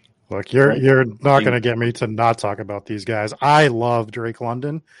 Look, you're not going to get me to not talk about these guys. I love Drake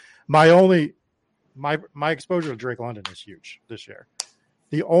London. My only my exposure to Drake London is huge this year.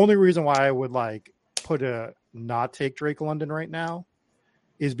 The only reason why I would not take Drake London right now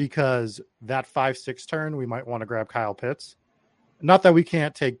is because that 5-6 turn we might want to grab Kyle Pitts. Not that we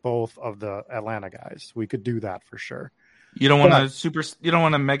can't take both of the Atlanta guys. We could do that for sure. You don't want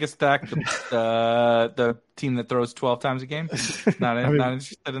to mega stack the team that throws 12 times a game? Not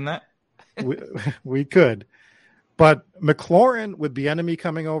interested in that? we could. But McLaurin with the enemy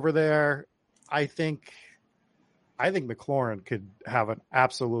coming over there, I think McLaurin could have an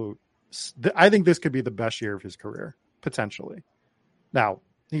absolute. I think this could be the best year of his career, potentially. Now,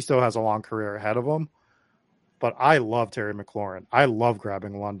 he still has a long career ahead of him, but I love Terry McLaurin. I love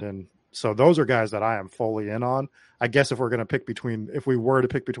grabbing London. So those are guys that I am fully in on. I guess if we were to pick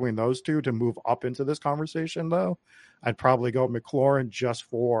between those two to move up into this conversation, though, I'd probably go McLaurin just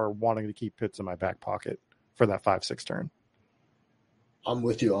for wanting to keep Pitts in my back pocket for that 5-6 turn. I'm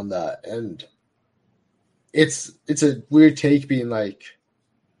with you on that. And it's a weird take being like,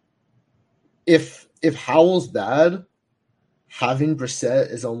 if Howell's bad, having Brissett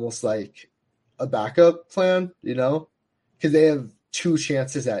is almost like a backup plan, because they have 2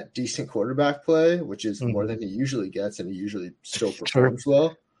 chances at decent quarterback play, which is more than he usually gets, and he usually still performs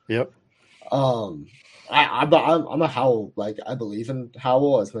well. Yep. I'm a Howell. Like, I believe in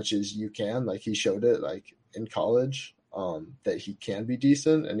Howell as much as you can. Like, he showed it like in college that he can be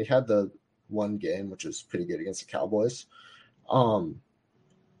decent, and he had the one game which was pretty good against the Cowboys.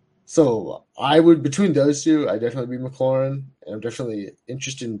 So I would, between those two, I definitely be McLaurin, and I'm definitely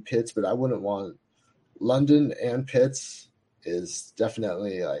interested in Pitts, but I wouldn't want London and Pitts. Is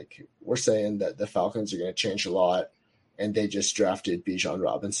definitely like, we're saying that the Falcons are going to change a lot, and they just drafted Bijan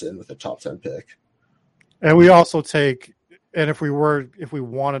Robinson with a top 10 pick. And we also take, and if we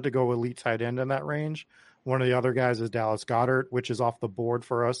wanted to go elite tight end in that range, one of the other guys is Dallas Goedert, which is off the board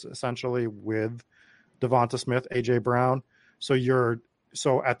for us essentially with Devonta Smith, AJ Brown.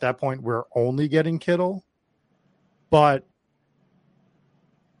 So at that point we're only getting Kittle, but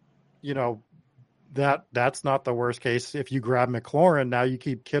that's not the worst case. If you grab McLaurin, now you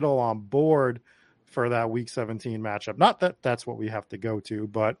keep Kittle on board for that Week 17 matchup. Not that that's what we have to go to,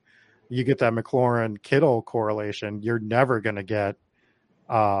 but you get that McLaurin-Kittle correlation. You're never going to get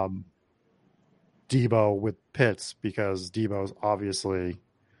Debo with Pitts because Debo's obviously.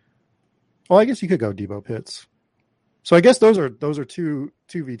 Well, I guess you could go Debo Pitts. So I guess those are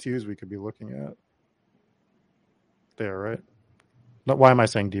 2v2s we could be looking at. There, right? No, why am I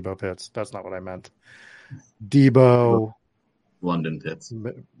saying Debo Pitts? That's not what I meant. Debo London Pitts.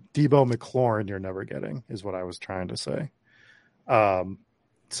 Debo McLaurin you're never getting is what I was trying to say.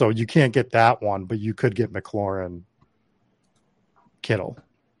 So you can't get that one, but you could get McLaurin Kittle.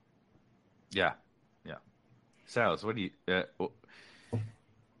 Yeah. Sals, what do you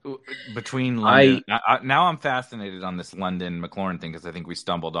between London, now I'm fascinated on this London McLaurin thing because I think we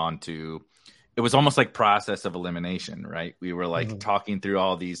stumbled onto it was almost like process of elimination, right? We were like talking through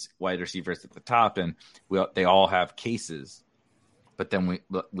all these wide receivers at the top, and they all have cases, but then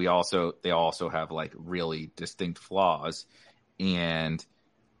they also have like really distinct flaws, and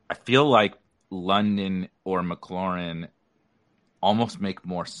I feel like London or McLaurin almost make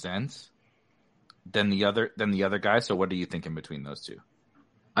more sense than the other guy. So what are you thinking between those two?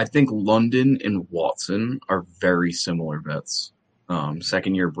 I think London and Watson are very similar bets.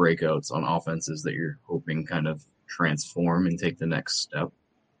 Second-year breakouts on offenses that you're hoping kind of transform and take the next step.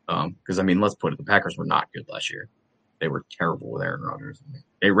 Because, let's put it, the Packers were not good last year. They were terrible with Aaron Rodgers.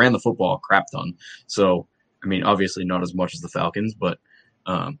 They ran the football a crap ton. So, obviously not as much as the Falcons, but,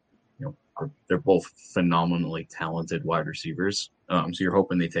 they're both phenomenally talented wide receivers. So you're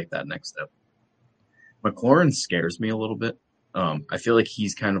hoping they take that next step. McLaurin scares me a little bit. I feel like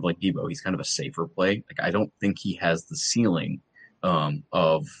he's kind of like Debo. He's kind of a safer play. Like, I don't think he has the ceiling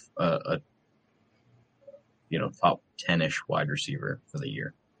of a top 10-ish wide receiver for the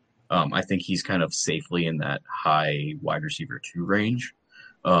year. I think he's kind of safely in that high wide receiver 2 range.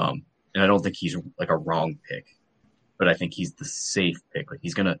 And I don't think he's like a wrong pick, but I think he's the safe pick. Like,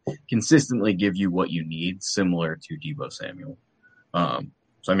 he's going to consistently give you what you need, similar to Deebo Samuel.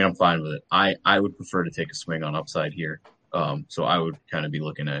 So I'm fine with it. I would prefer to take a swing on upside here. So I would kind of be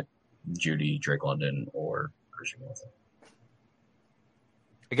looking at Judy, Drake London, or Christian Wilson.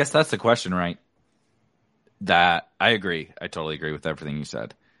 I guess that's the question, right? That I agree. I totally agree with everything you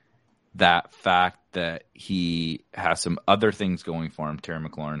said. That fact that he has some other things going for him, Terry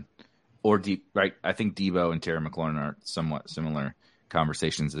McLaurin, right? I think Debo and Terry McLaurin are somewhat similar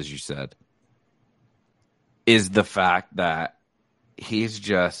conversations, as you said. Is the fact that he's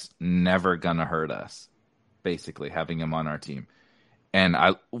just never gonna hurt us, basically having him on our team. And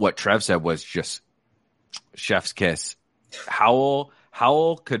what Trev said was just chef's kiss.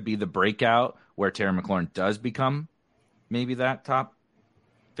 Howell could be the breakout where Terry McLaurin does become maybe that top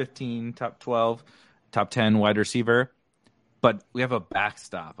 15, top 12, top 10 wide receiver. But we have a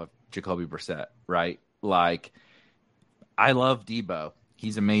backstop of Jacoby Brissett, right? Like, I love Debo.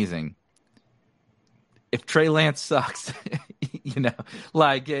 He's amazing. If Trey Lance sucks,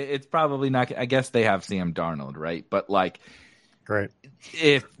 like, it's probably not. I guess they have Sam Darnold, right? But, like, great.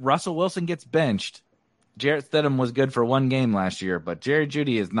 If Russell Wilson gets benched, Jarrett Stidham was good for one game last year, but Jerry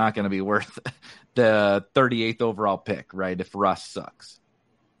Jeudy is not going to be worth the 38th overall pick, right? If Russ sucks.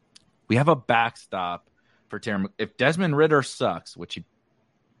 We have a backstop for Terry. If Desmond Ridder sucks, which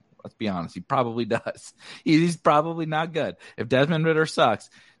let's be honest, he probably does. He's probably not good. If Desmond Ridder sucks,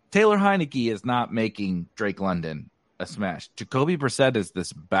 Taylor Heineke is not making Drake London a smash. Jacoby Brissett is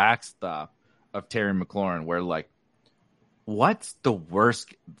this backstop of Terry McLaurin where, like, what's the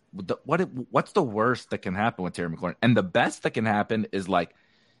worst? What's the worst that can happen with Terry McLaurin? And the best that can happen is, like,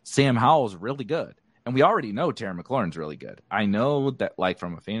 Sam Howell's really good. And we already know Terry McLaurin's really good. I know that, like,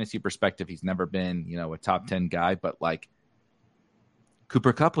 from a fantasy perspective, he's never been, a top 10 guy, but, like,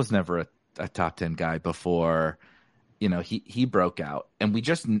 Cooper Kupp was never a top 10 guy before, he broke out. And we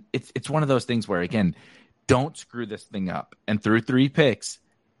just, it's one of those things where, again, don't screw this thing up. And through 3 picks,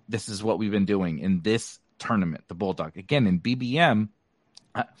 this is what we've been doing in this tournament, the Bulldog. Again, in BBM,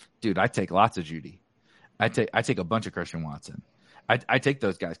 dude, I take lots of Jeudy. I take a bunch of Christian Watson. I take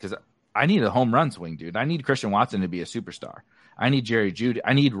those guys because I need a home run swing, dude. I need Christian Watson to be a superstar. I need Jerry Jeudy.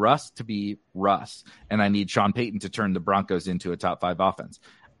 I need Russ to be Russ. And I need Sean Payton to turn the Broncos into a top 5 offense.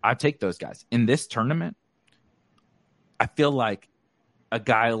 I take those guys. In this tournament, I feel like a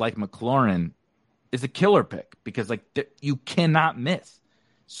guy like McLaurin is a killer pick because, like, you cannot miss.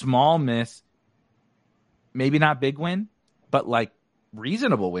 Small miss, maybe not big win, but, like,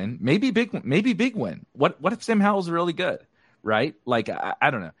 reasonable win. Maybe big win. What if Sam Howell's really good, right? Like,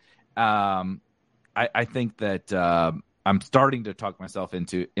 I don't know. I think that I'm starting to talk myself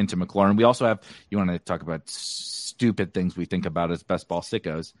into McLaurin. We also have, you want to talk about stupid things we think about as best ball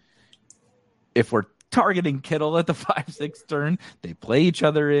sickos. If we're targeting Kittle at the 5-6 turn, they play each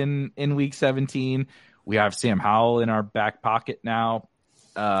other in week 17. We have Sam Howell in our back pocket now.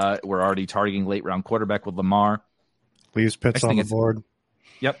 We're already targeting late round quarterback with Lamar. Leaves Pitts on the board.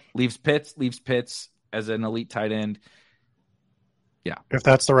 Yep. Leaves Pitts as an elite tight end. Yeah. If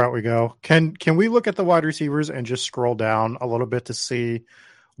that's the route we go. Can we look at the wide receivers and just scroll down a little bit to see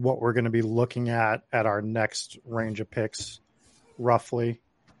what we're going to be looking at our next range of picks roughly?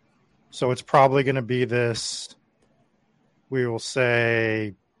 So it's probably going to be this. We will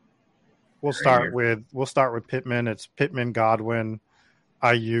say we'll start with Pittman. It's Pittman, Godwin,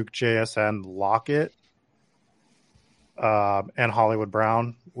 Ayuk, JSN, Lockett, and Hollywood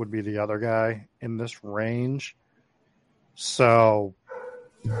Brown would be the other guy in this range. So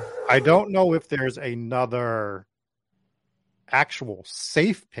I don't know if there's another actual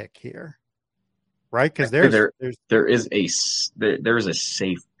safe pick here, right? Because there is a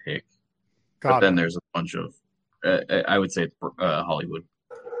safe pick, but then there's a bunch of I would say Hollywood.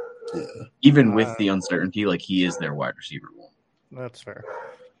 Yeah. Even with the uncertainty, like, he is their wide receiver one. That's fair.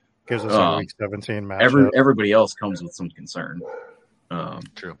 Gives us a week 17 matchup. Everybody else comes with some concern.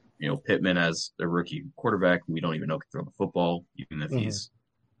 True. Pittman as a rookie quarterback, we don't even know can throw the football, even if he's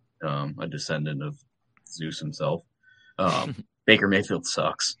a descendant of Zeus himself. Baker Mayfield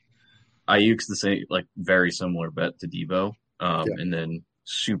sucks. Ayuk's the same, like, very similar bet to Debo. And then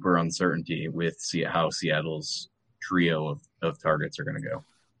super uncertainty with how Seattle's trio of targets are going to go.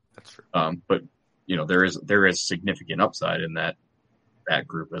 That's true. But there is significant upside in that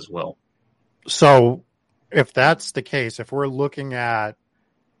group as well. So if that's the case, if we're looking at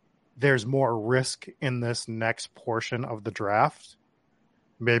there's more risk in this next portion of the draft,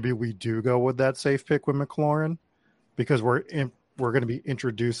 maybe we do go with that safe pick with McLaurin because we're going to be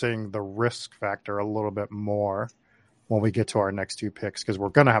introducing the risk factor a little bit more when we get to our next 2 picks because we're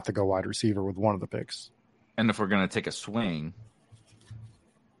going to have to go wide receiver with one of the picks. And if we're going to take a swing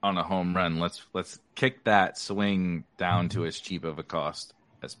on a home run, let's kick that swing down to as cheap of a cost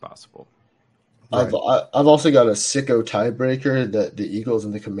as possible. Right. I've also got a sicko tiebreaker that the Eagles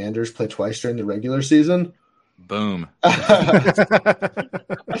and the Commanders play twice during the regular season. Boom. There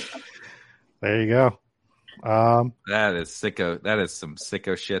you go. That is sicko. That is some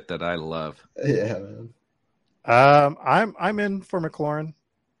sicko shit that I love. Yeah, man. I'm in for McLaurin.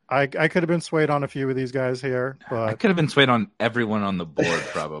 I could have been swayed on a few of these guys here, but I could have been swayed on everyone on the board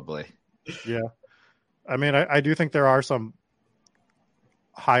probably. Yeah. I mean, I do think there are some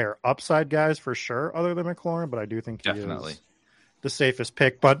higher upside guys for sure other than McLaurin, but I do think he is the safest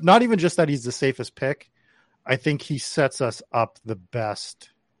pick. But not even just that he's the safest pick. I think he sets us up the best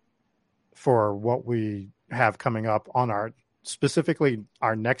for what we have coming up on specifically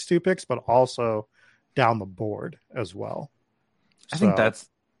our next 2 picks, but also down the board as well. I think that's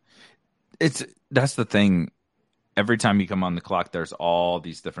the thing. Every time you come on the clock, there's all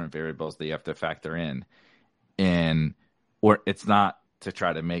these different variables that you have to factor in. Or it's not to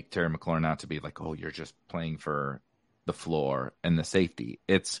try to make Terry McLaurin out to be like, oh, you're just playing for the floor and the safety.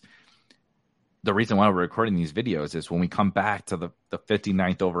 It's the reason why we're recording these videos is when we come back to the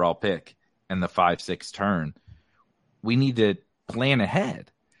 59th overall pick and the 5-6 turn, we need to plan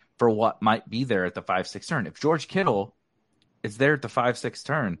ahead for what might be there at the 5-6 turn. If George Kittle is there at the 5-6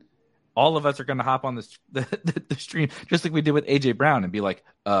 turn, all of us are going to hop on the stream just like we did with AJ Brown and be like,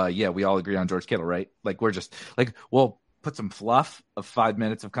 yeah, we all agree on George Kittle, right? Like we're just like, we'll put some fluff of 5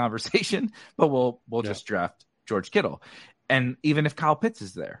 minutes of conversation, but we'll just draft George Kittle. And even if Kyle Pitts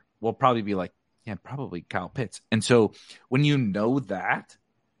is there, we'll probably be like, yeah, probably Kyle Pitts. And so when you know that,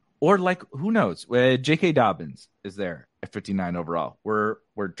 or like, who knows, J.K. Dobbins is there at 59 overall. We're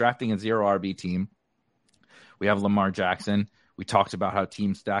drafting a 0 RB team. We have Lamar Jackson. We talked about how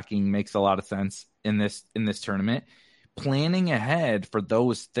team stacking makes a lot of sense in this tournament. Planning ahead for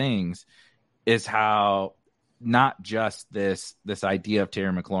those things is how not just this idea of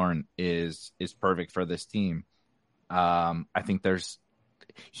Terry McLaurin is perfect for this team. I think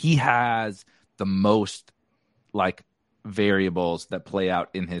he has the most like variables that play out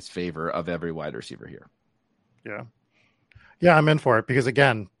in his favor of every wide receiver here. Yeah, I'm in for it because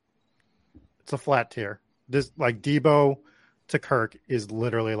again, it's a flat tier. This like Debo to Kirk is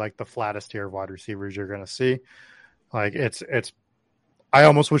literally like the flattest tier of wide receivers you're going to see. Like it's. I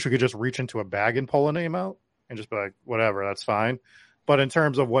almost wish we could just reach into a bag and pull a name out and just be like, whatever, that's fine. But in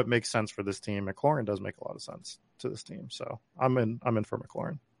terms of what makes sense for this team, McLaurin does make a lot of sense to this team. So I'm in for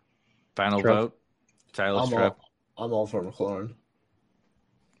McLaurin. Final vote, Silas Trev. I'm all for McLaurin.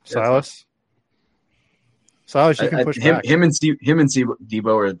 Silas, you can push back. Him and Debo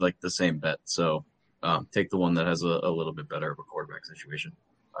are like the same bet. So take the one that has a little bit better of a quarterback situation.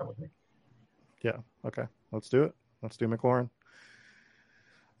 I would think. Yeah. Okay. Let's do it. Let's do McLaurin.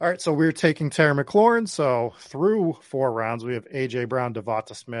 All right. So we're taking Terry McLaurin. So through 4 rounds, we have AJ Brown,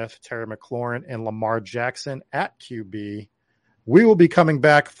 Devonta Smith, Terry McLaurin, and Lamar Jackson at QB. We will be coming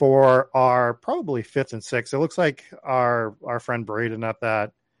back for our probably 5th and 6th. It looks like our friend Braden at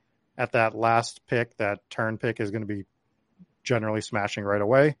that last pick, that turn pick, is going to be generally smashing right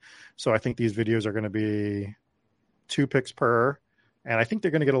away. So I think these videos are going to be 2 picks per, and I think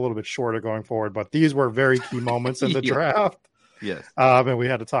they're going to get a little bit shorter going forward. But these were very key moments in the draft. Yes. And we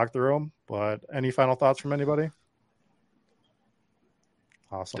had to talk through them. But any final thoughts from anybody?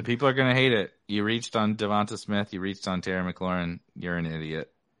 Awesome. The people are going to hate it. You reached on Devonta Smith. You reached on Terry McLaurin. You're an idiot.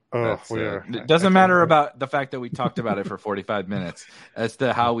 It doesn't matter about the fact that we talked about it for 45 minutes as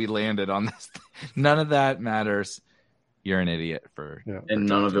to how we landed on this. None of that matters. You're an idiot and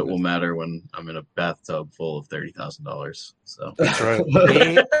none of it will matter when I'm in a bathtub full of $30,000. So that's right.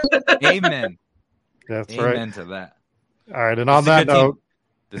 Amen. That's Amen right. Amen to that. All right. And on that note,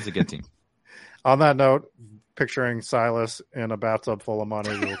 this is a good team. On that note, picturing Silas in a bathtub full of money.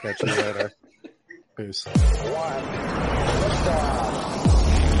 We'll catch you later. Peace.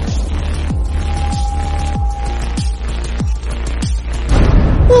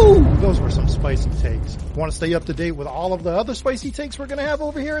 Woo! Those were some spicy takes. Want to stay up to date with all of the other spicy takes we're going to have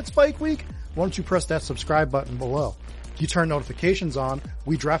over here at Spike Week? Why don't you press that subscribe button below? You turn notifications on.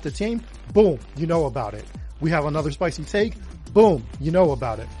 We draft a team. Boom. You know about it. We have another spicy take. Boom. You know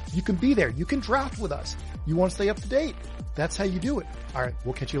about it. You can be there. You can draft with us. You want to stay up to date? That's how you do it. All right.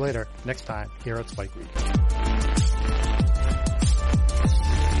 We'll catch you later next time here at Spike Week.